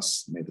with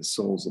us. May the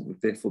souls of the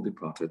faithful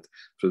departed,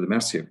 through the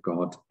mercy of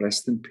God,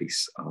 rest in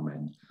peace.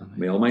 Amen. Amen.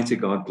 May Almighty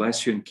God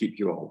bless you and keep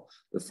you all,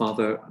 the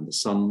Father and the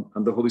Son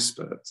and the Holy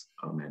Spirit.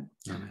 Amen.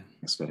 Amen.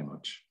 Thanks very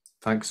much.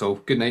 Thanks all.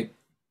 Good night.